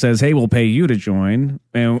platform that says, "Hey, we'll pay you to join."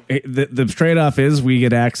 And the trade-off is we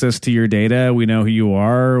get access to your data. We know who you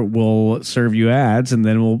are. We'll serve you ads, and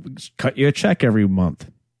then we'll cut you a check every month.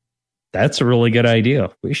 That's a really good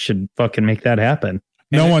idea. We should fucking make that happen.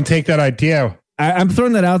 No one take that idea. I'm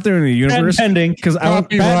throwing that out there in the universe pending, because I want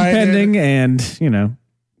patent pending, and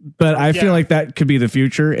but I feel like that could be the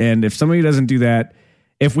future. And if somebody doesn't do that,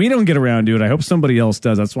 if we don't get around to it, I hope somebody else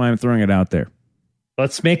does. That's why I'm throwing it out there.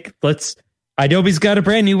 Adobe's got a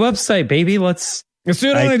brand new website, baby. Let's do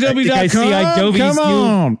it on Adobe.com. I see Adobe's Come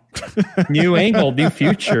on. new angle, new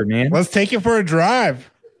future, man. Let's take it for a drive.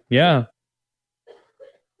 Yeah.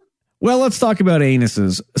 Well, let's talk about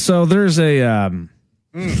anuses. So there's a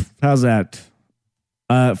how's that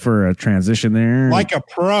for a transition there? Like a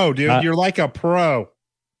pro, dude. You're like a pro.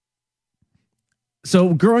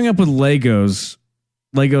 So growing up with Lego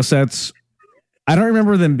sets, I don't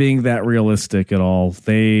remember them being that realistic at all.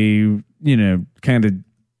 They, kind of,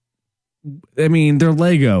 I mean, they're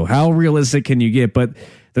Lego. How realistic can you get? But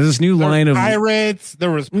there's this new line of pirates. There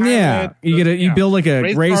was pirates. Yeah, you build like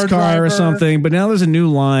a race car or something. But now there's a new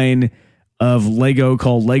line of Lego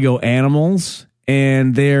called Lego Animals,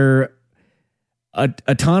 and they're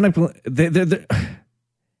autonomically.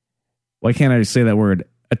 Why can't I say that word?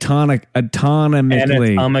 Autonomically.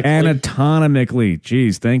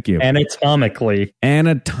 Jeez, thank you. Anatomically.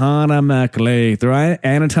 They're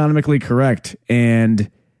anatomically correct. And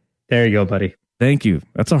there you go, buddy. Thank you.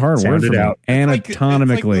 That's a hard word for me.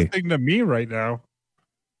 Anatomically. It's like to me right now.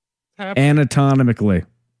 Anatomically.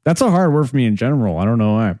 That's a hard word for me in general. I don't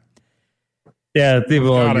know why. Yeah,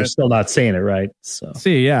 well, you're still not saying it right. So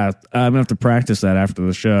see, yeah, I'm gonna have to practice that after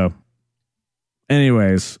the show.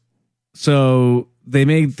 Anyways, so they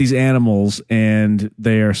made these animals, and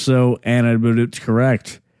they are so anatomically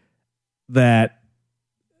correct that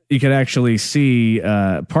you could actually see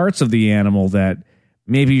parts of the animal that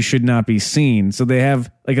maybe should not be seen. So they have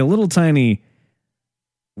like a little tiny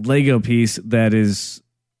Lego piece that is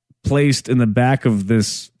placed in the back of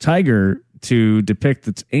this tiger to depict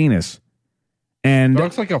its anus. And it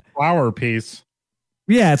looks like a flower piece.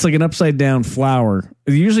 Yeah, it's like an upside down flower.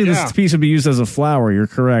 Usually this piece would be used as a flower, you're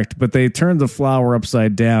correct, but they turned the flower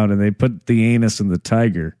upside down and they put the anus in the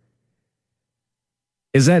tiger.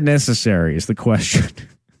 Is that necessary is the question.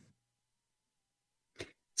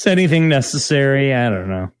 Is anything necessary? I don't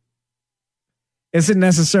know. Is it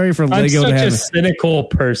necessary for Lego to have... I'm such a cynical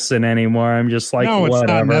person anymore. I'm just like, no, it's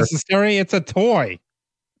whatever. not necessary. It's a toy.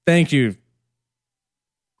 Thank you.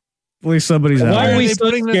 At least somebody's out. Why are we so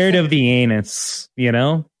scared of the anus?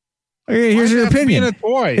 Okay, here's your opinion. In a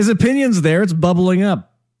toy? His opinion's there. It's bubbling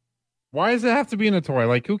up. Why does it have to be in a toy?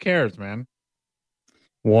 Like, who cares, man?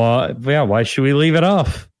 Well, yeah. Why should we leave it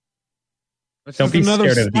off? Don't be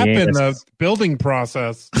scared of the anus. In the building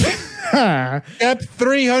process. Step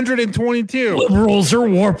 322. Liberals are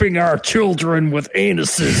warping our children with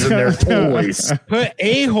anuses in their toys. Put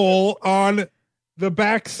a hole on the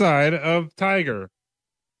backside of tiger.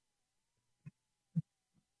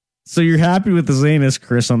 So you're happy with the anus,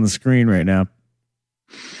 Chris, on the screen right now?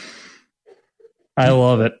 I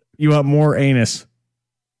love it. You want more anus?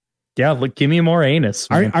 Yeah, look, give me more anus.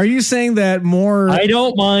 Are you saying that more? I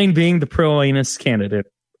don't mind being the pro anus candidate.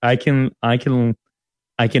 I can own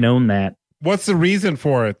that. What's the reason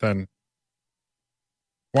for it then?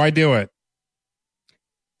 Why do it?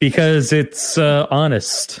 Because it's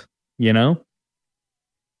honest,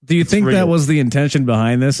 Do you think that was the intention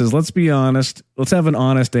behind this? Is let's be honest. Let's have an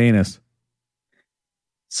honest anus.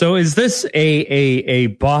 So is this a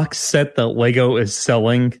box set that Lego is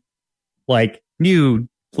selling? Like new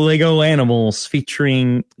Lego animals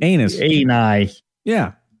featuring anus. Ani.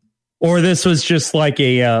 Yeah. Or this was just like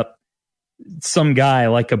some guy,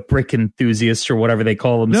 like a brick enthusiast or whatever they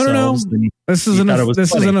call themselves. No. This is an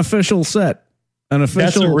official set.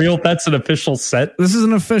 That's an official set. This is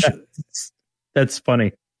an official. That's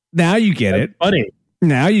funny. Now you get it. Funny.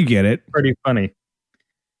 Now you get it. Pretty funny.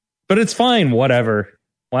 But it's fine. Whatever.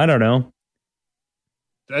 Well, I don't know.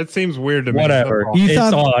 That seems weird to me. Whatever. It's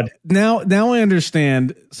odd. Now I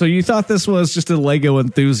understand. So you thought this was just a Lego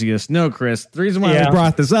enthusiast. No, Chris. The reason why I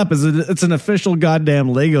brought this up is it's an official goddamn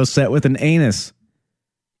Lego set with an anus.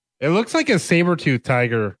 It looks like a saber-toothed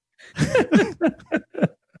tiger.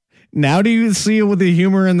 Now do you see with the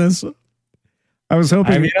humor in this? I was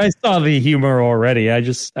hoping. I mean, I saw the humor already.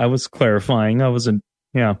 I was clarifying. I wasn't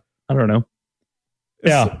Yeah, I don't know.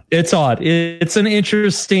 Yeah, it's odd. It's an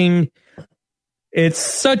interesting. It's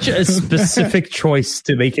such a specific choice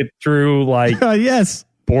to make it through, like yes,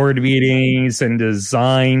 board meetings and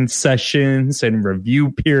design sessions and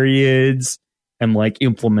review periods and like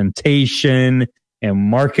implementation and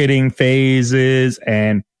marketing phases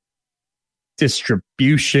and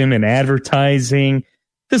distribution and advertising.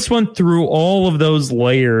 This went through all of those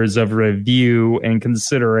layers of review and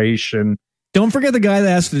consideration. Don't forget the guy that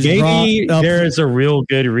has to Maybe draw. there is a real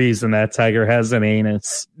good reason that tiger has an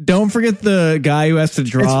anus. Don't forget the guy who has to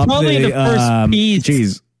draw. It's probably the first piece.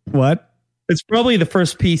 Jeez, what? It's probably the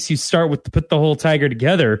first piece you start with to put the whole tiger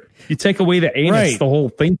together. You take away the anus, Right. the whole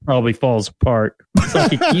thing probably falls apart. It's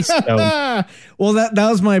like a keystone. Well, that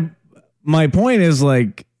was my point is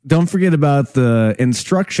like, don't forget about the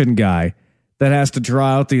instruction guy that has to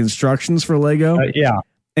draw out the instructions for Lego. Yeah.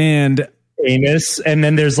 And Anus, and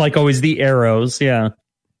then there's like always the arrows. Yeah.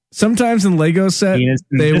 sometimes in Lego set, Anus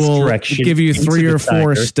in they this will direction give you into 3 the or 4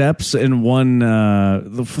 tiger. steps in one,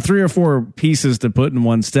 3 or 4 pieces to put in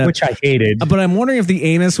one step. Which I hated. But I'm wondering if the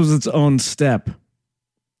anus was its own step.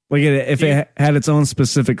 Like if it had its own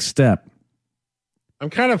specific step. I'm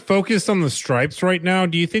kind of focused on the stripes right now.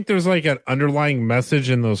 Do you think there's like an underlying message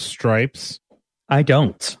in those stripes? I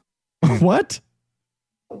don't. What?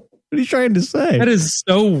 What are you trying to say? That is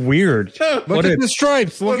so weird. Look at the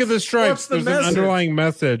stripes. Look at the stripes. the There's an message? underlying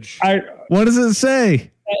message. What does it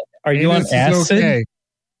say? Are you on Anus is acid? okay.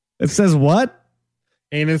 It says what?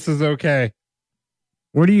 Anus is okay.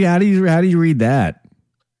 How do you read that?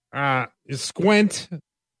 You squint,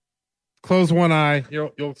 close one eye.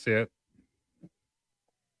 You'll see it.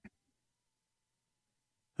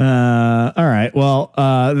 All right. Well,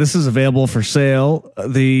 this is available for sale.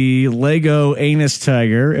 The Lego Anus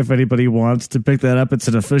Tiger. If anybody wants to pick that up, it's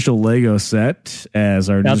an official Lego set. As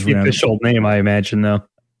our That's news the round. official name, I imagine, though.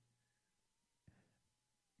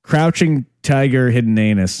 Crouching Tiger, Hidden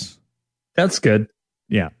Anus. That's good.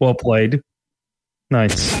 Yeah. Well played.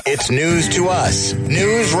 Nice. It's news to us.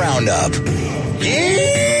 News Roundup.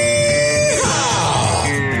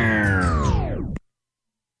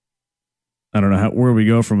 I don't know where we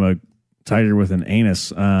go from a tiger with an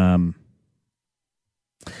anus. How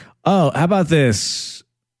about this?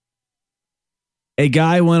 A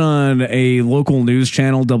guy went on a local news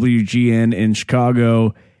channel, WGN in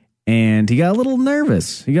Chicago, and he got a little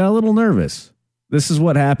nervous. This is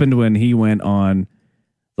what happened when he went on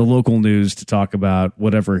the local news to talk about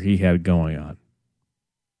whatever he had going on.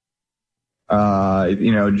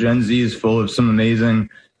 Gen Z is full of some amazing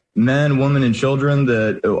men, women, and children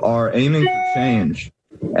that are aiming for change.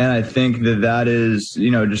 And I think that is,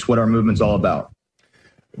 just what our movement's all about.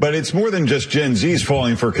 But it's more than just Gen Z's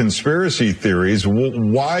falling for conspiracy theories.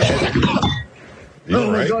 Why? You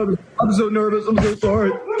all right? God, I'm so nervous. I'm so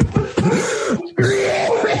sorry.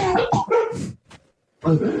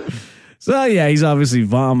 So, yeah, he's obviously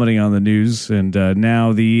vomiting on the news. And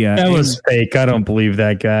now That was fake. I don't believe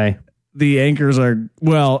that guy. The anchors are,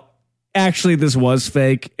 actually, this was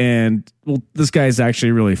fake, and this guy's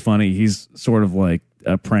actually really funny. He's sort of like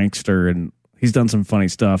a prankster, and he's done some funny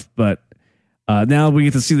stuff. But now we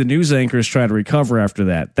get to see the news anchors try to recover after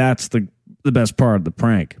that. That's the best part of the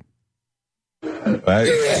prank.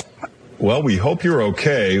 Well, we hope you're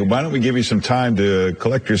okay. Why don't we give you some time to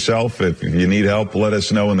collect yourself? If you need help, let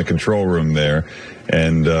us know in the control room there,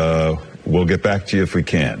 and we'll get back to you if we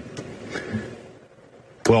can.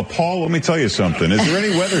 Well, Paul, let me tell you something. Is there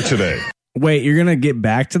any weather today? Wait, you're going to get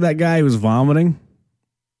back to that guy who was vomiting?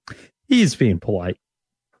 He's being polite.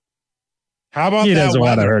 How about He that doesn't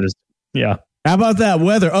want to weather? hurt us. Yeah. How about that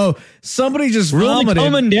weather? Oh, somebody just Really vomited.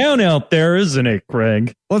 coming down out there, isn't it,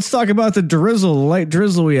 Greg? Let's talk about the drizzle, the light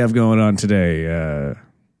drizzle we have going on today.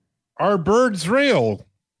 Are birds real,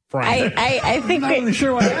 Frank? I think I'm not really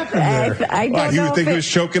sure what happened there. I don't You know. would think he was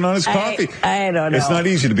choking on his coffee. I don't know. It's not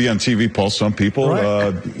easy to be on TV, Paul. Some people,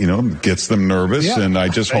 gets them nervous, Yeah. and I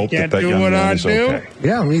just hope that can't that do young what man I is do. okay.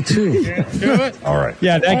 Yeah, me too. Do it. All right.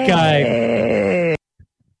 Yeah, that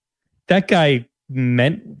guy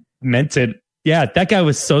meant it. Yeah, that guy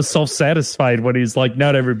was so self-satisfied when he's like,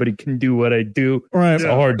 not everybody can do what I do. Right. It's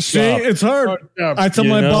a hard See, job. it's hard. I tell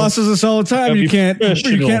You my know? bosses this all the time. Gotta You be can't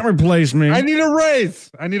professional. replace me. I need a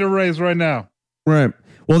raise right now. Right.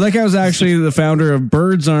 Well, that guy was actually the founder of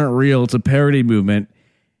Birds Aren't Real. It's a parody movement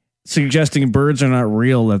suggesting birds are not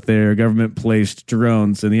real, that they're government placed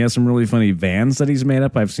drones. And he has some really funny vans that he's made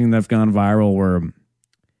up. I've seen that have gone viral where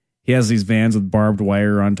he has these vans with barbed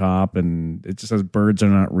wire on top and it just says birds are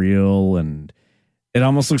not real. And it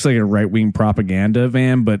almost looks like a right-wing propaganda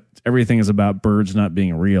van, but everything is about birds not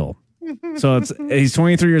being real. So he's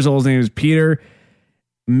 23 years old. His name is Peter.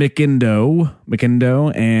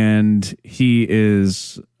 McIndoe, and he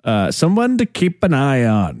is someone to keep an eye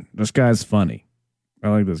on. This guy's funny. I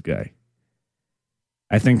like this guy.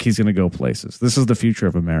 I think he's going to go places. This is the future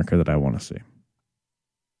of America that I want to see.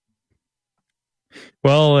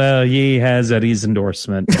 Well, he has Eddie's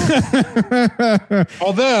endorsement.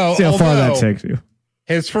 Although, see how far that takes you.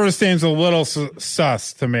 His first name's a little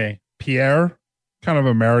sus to me. Pierre, kind of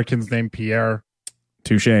American's name Pierre.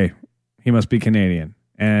 Touche. He must be Canadian.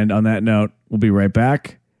 And on that note, we'll be right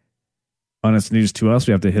back. On It's News to Us,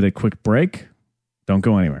 we have to hit a quick break. Don't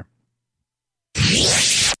go anywhere.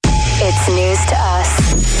 It's news to us.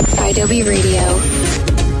 IW Radio.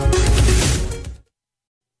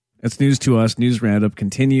 It's News to Us. News Roundup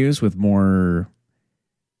continues with more.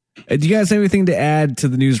 Do you guys have anything to add to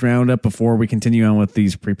the News Roundup before we continue on with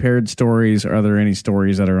these prepared stories? Or are there any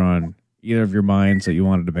stories that are on either of your minds that you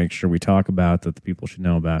wanted to make sure we talk about that the people should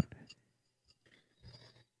know about?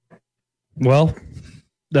 Well,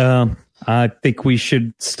 I think we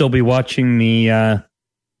should still be watching the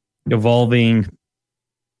evolving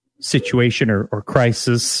situation or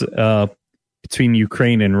crisis between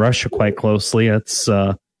Ukraine and Russia quite closely. It's,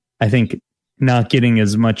 I think, not getting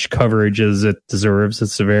as much coverage as it deserves.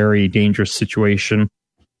 It's a very dangerous situation.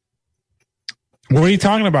 What are you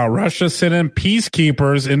talking about? Russia sending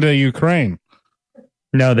peacekeepers into Ukraine?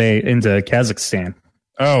 No, into Kazakhstan.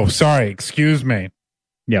 Oh, sorry. Excuse me.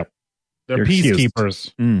 Yep. They're You're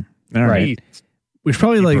peacekeepers. All right. We should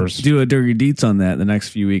probably do a dirty deets on that in the next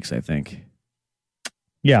few weeks, I think.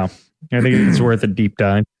 Yeah. I think it's worth a deep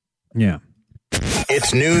dive. Yeah.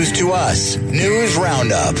 It's News to Us. News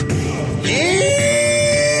Roundup.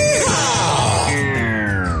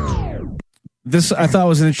 This I thought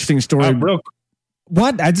was an interesting story.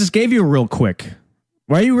 What? I just gave you a real quick.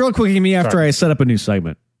 Why are you real quicking me after I set up a new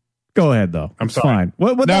segment? Go ahead, though. I'm sorry. Fine.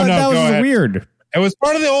 What? That was ahead. weird. It was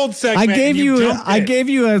part of the old segment. I gave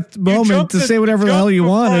you a moment to say whatever the hell you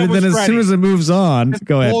wanted, and then as soon as it moves on,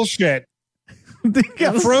 go ahead. Bullshit.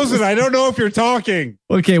 You're frozen. I don't know if you're talking.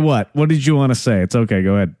 Okay, what? What did you want to say? It's okay.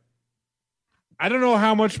 Go ahead. I don't know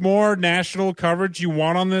how much more national coverage you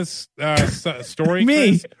want on this story.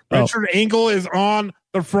 Me? Chris. Richard Engel is on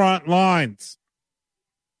the front lines.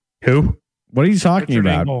 Who? What are you talking Richard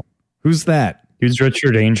about? Engel. Who's that? Who's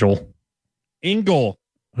Richard Angel? Engel.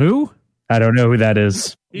 Who? I don't know who that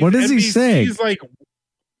is. What does he say? He's like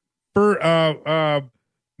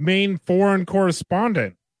main foreign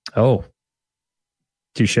correspondent. Oh.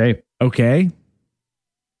 Touche. Okay.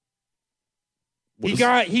 He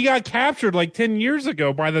got captured like 10 years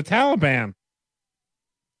ago by the Taliban.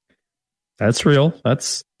 That's real.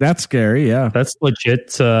 That's scary. Yeah. That's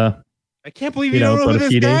legit. I can't believe you don't know who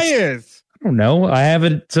this guy is. I don't know. I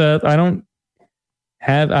haven't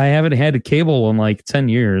had a cable in like 10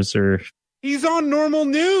 years or. He's on normal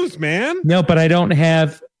news, man. No, but I don't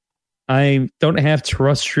have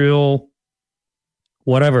terrestrial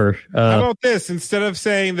whatever. How about this? Instead of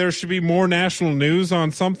saying there should be more national news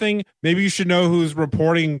on something, maybe you should know who's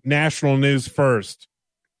reporting national news first.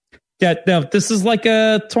 Yeah, no, this is like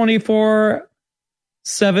a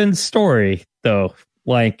 24/7 story, though.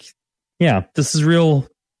 Like, yeah, this is real.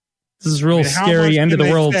 This is real scary end of the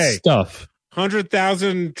world stuff.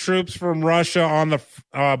 100,000 troops from Russia on the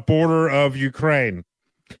border of Ukraine.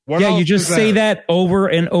 Yeah, you just say that over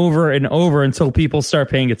and over and over until people start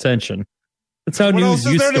paying attention. That's how news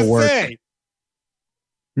used to work. Say?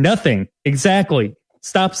 Nothing. Exactly.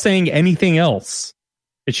 Stop saying anything else.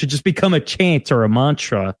 It should just become a chant or a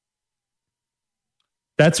mantra.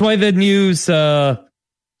 That's why the news, I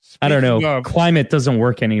don't know, climate doesn't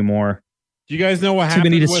work anymore. Do you guys know what happened? Too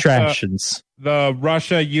many distractions. With the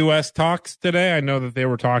Russia-U.S. talks today? I know that they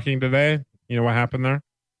were talking today. You know what happened there?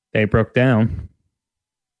 They broke down.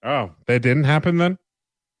 Oh, they didn't happen then?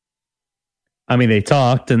 I mean, they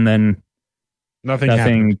talked and then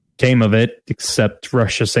nothing came of it except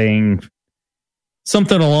Russia saying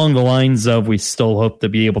something along the lines of, we still hope to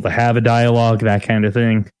be able to have a dialogue, that kind of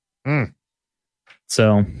thing.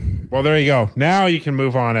 So. Well, there you go. Now you can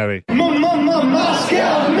move on, Eddie.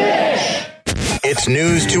 Moscow Mish. It's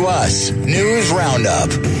News to Us. News Roundup.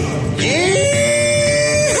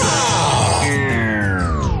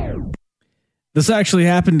 This actually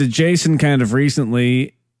happened to Jason kind of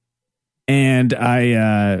recently, and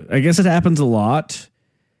I guess it happens a lot.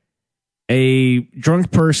 A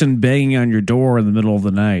drunk person banging on your door in the middle of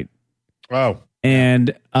the night. Oh.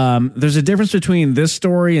 And there's a difference between this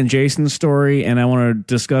story and Jason's story, and I want to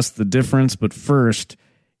discuss the difference. But first,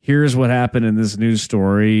 here's what happened in this news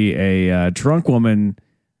story. A drunk woman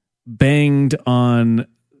banged on,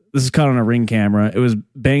 this is caught on a Ring camera. It was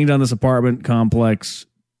banged on this apartment complex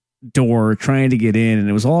door trying to get in, and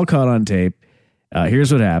it was all caught on tape.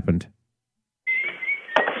 Here's what happened.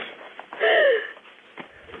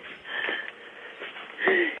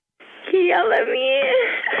 Can y'all let me in?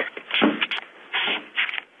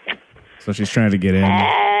 So she's trying to get in.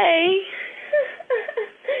 Hey.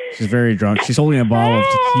 She's very drunk. She's holding a bottle of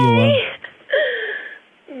tequila.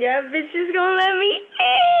 Yeah, bitch is gonna let me in.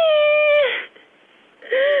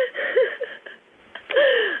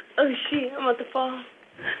 Oh shit, I'm about to fall.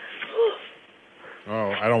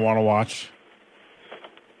 Oh, I don't want to watch.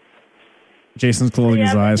 Jason's closing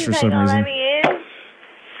his eyes for some reason.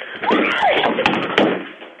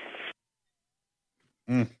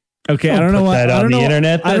 Okay, I don't know why. That on the know,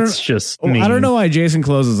 internet. That's just mean. I don't know why Jason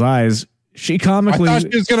closed his eyes. She comically. I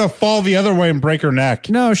thought she was gonna fall the other way and break her neck.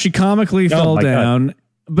 No, she comically fell down.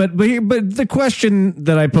 But the question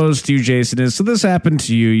that I posed to you, Jason, is: so this happened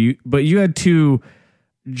to you, but you had two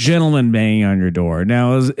gentlemen banging on your door.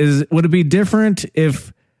 Now, would it be different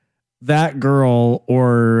if that girl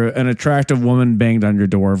or an attractive woman banged on your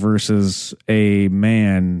door versus a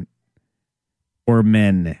man or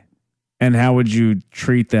men? And how would you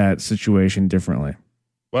treat that situation differently?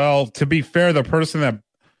 Well, to be fair, the person that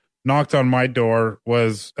knocked on my door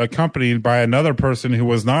was accompanied by another person who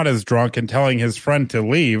was not as drunk and telling his friend to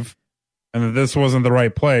leave and that this wasn't the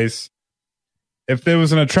right place. If there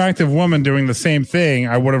was an attractive woman doing the same thing,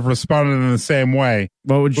 I would have responded in the same way.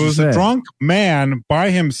 What would you say? If it was a drunk man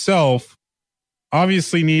by himself,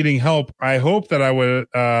 obviously needing help, I hope that I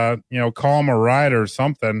would, call him a ride or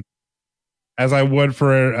something, as I would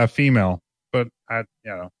for a female. But I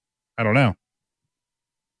don't know.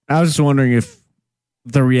 I was just wondering if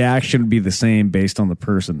the reaction would be the same based on the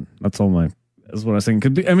person. That's what I was saying.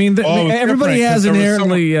 Could be. I mean, everybody has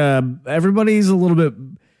inherently. Everybody's a little bit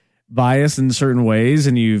biased in certain ways,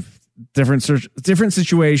 and you've different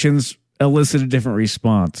situations elicit a different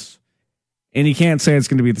response, and you can't say it's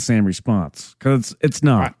going to be the same response because it's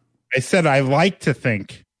not. I said I like to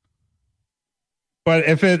think, but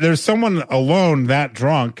if there's someone alone that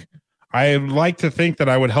drunk, I like to think that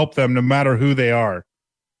I would help them no matter who they are.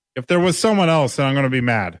 If there was someone else, then I'm going to be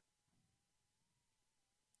mad.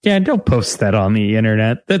 Yeah, don't post that on the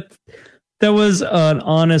internet. That was an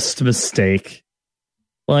honest mistake.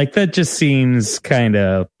 Like, that just seems kind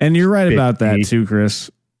of... And you're right about that too,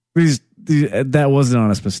 Chris. That was an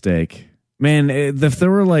honest mistake. Man, if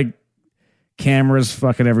there were like cameras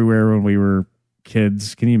fucking everywhere when we were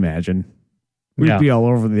kids, can you imagine? We'd be all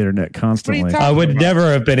over the internet constantly. I would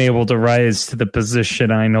never have been able to rise to the position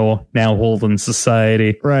I now hold in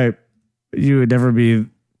society. Right. You would never be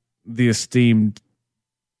the esteemed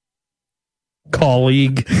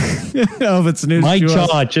colleague of It's News. My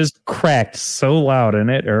jaw just cracked so loud and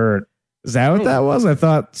it hurt. Is that what that was? I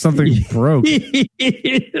thought something broke.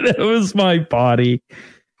 That was my body.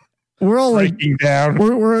 We're all breaking down.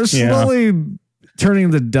 We're slowly turning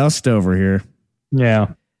the dust over here.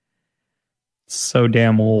 Yeah. So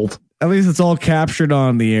damn old. At least it's all captured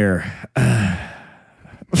on the air.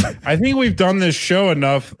 I think we've done this show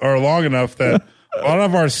enough or long enough that a lot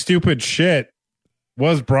of our stupid shit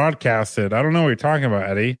was broadcasted. I don't know what you're talking about,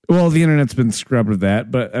 Eddie. Well, the internet's been scrubbed of that,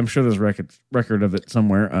 but I'm sure there's record of it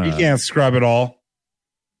somewhere. You can't scrub it all.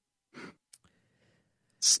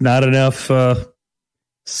 It's not enough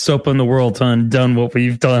soap in the world to undone what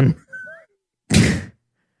we've done.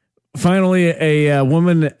 Finally, a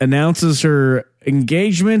woman announces her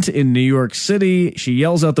engagement in New York City. She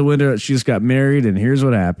yells out the window that she just got married, and here's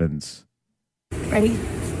what happens. Ready?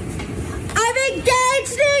 I'm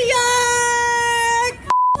engaged, New York!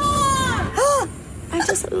 I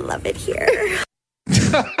just love it here.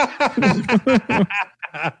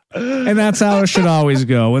 And that's how it should always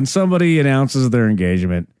go. When somebody announces their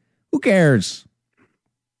engagement, who cares?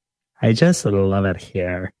 I just love it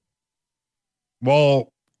here. Well,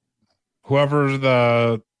 whoever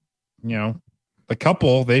the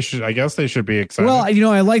couple, they should be excited.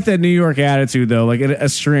 Well, I like that New York attitude though. Like a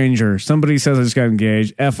stranger, somebody says I just got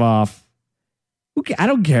engaged. F off. I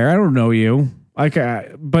don't care. I don't know you.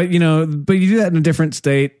 But you do that in a different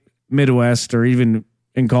state, Midwest, or even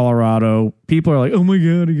in Colorado. People are like, "Oh my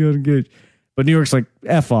god, he got engaged." But New York's like,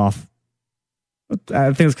 "F off."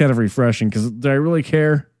 I think it's kind of refreshing because do I really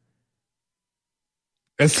care?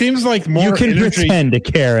 It seems like more you can energy. Pretend to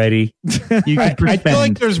care, Eddie. You can pretend. I feel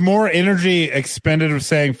like there's more energy expended of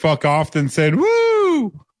saying "fuck off" than saying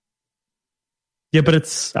 "woo." Yeah, but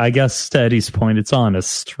it's, I guess, to Eddie's point, it's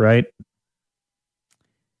honest, right?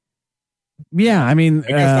 Yeah, I mean, I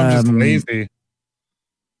guess I'm just lazy.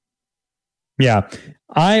 Yeah,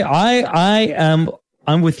 I'm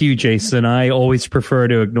with you, Jason. I always prefer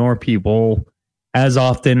to ignore people as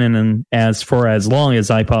often and as for as long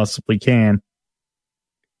as I possibly can.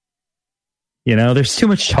 You know, there's too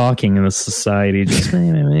much talking in this society. Just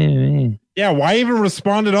yeah, why even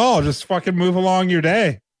respond at all? Just fucking move along your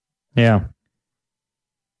day. Yeah.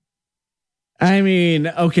 I mean,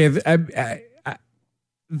 okay, I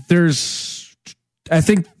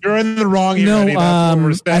think you're in the wrong. No,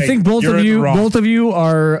 I think both of you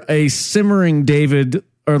are a simmering David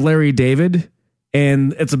or Larry David,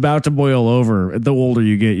 and it's about to boil over. The older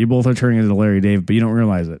you get, you both are turning into Larry David, but you don't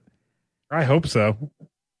realize it. I hope so.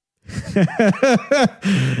 All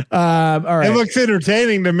right, it looks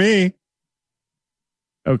entertaining to me.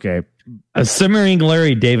 Okay, a simmering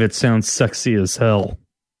Larry David sounds sexy as hell.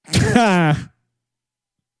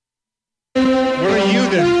 What are you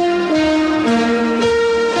then?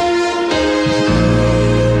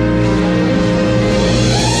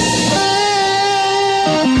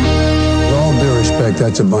 With all due respect,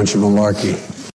 that's a bunch of malarkey.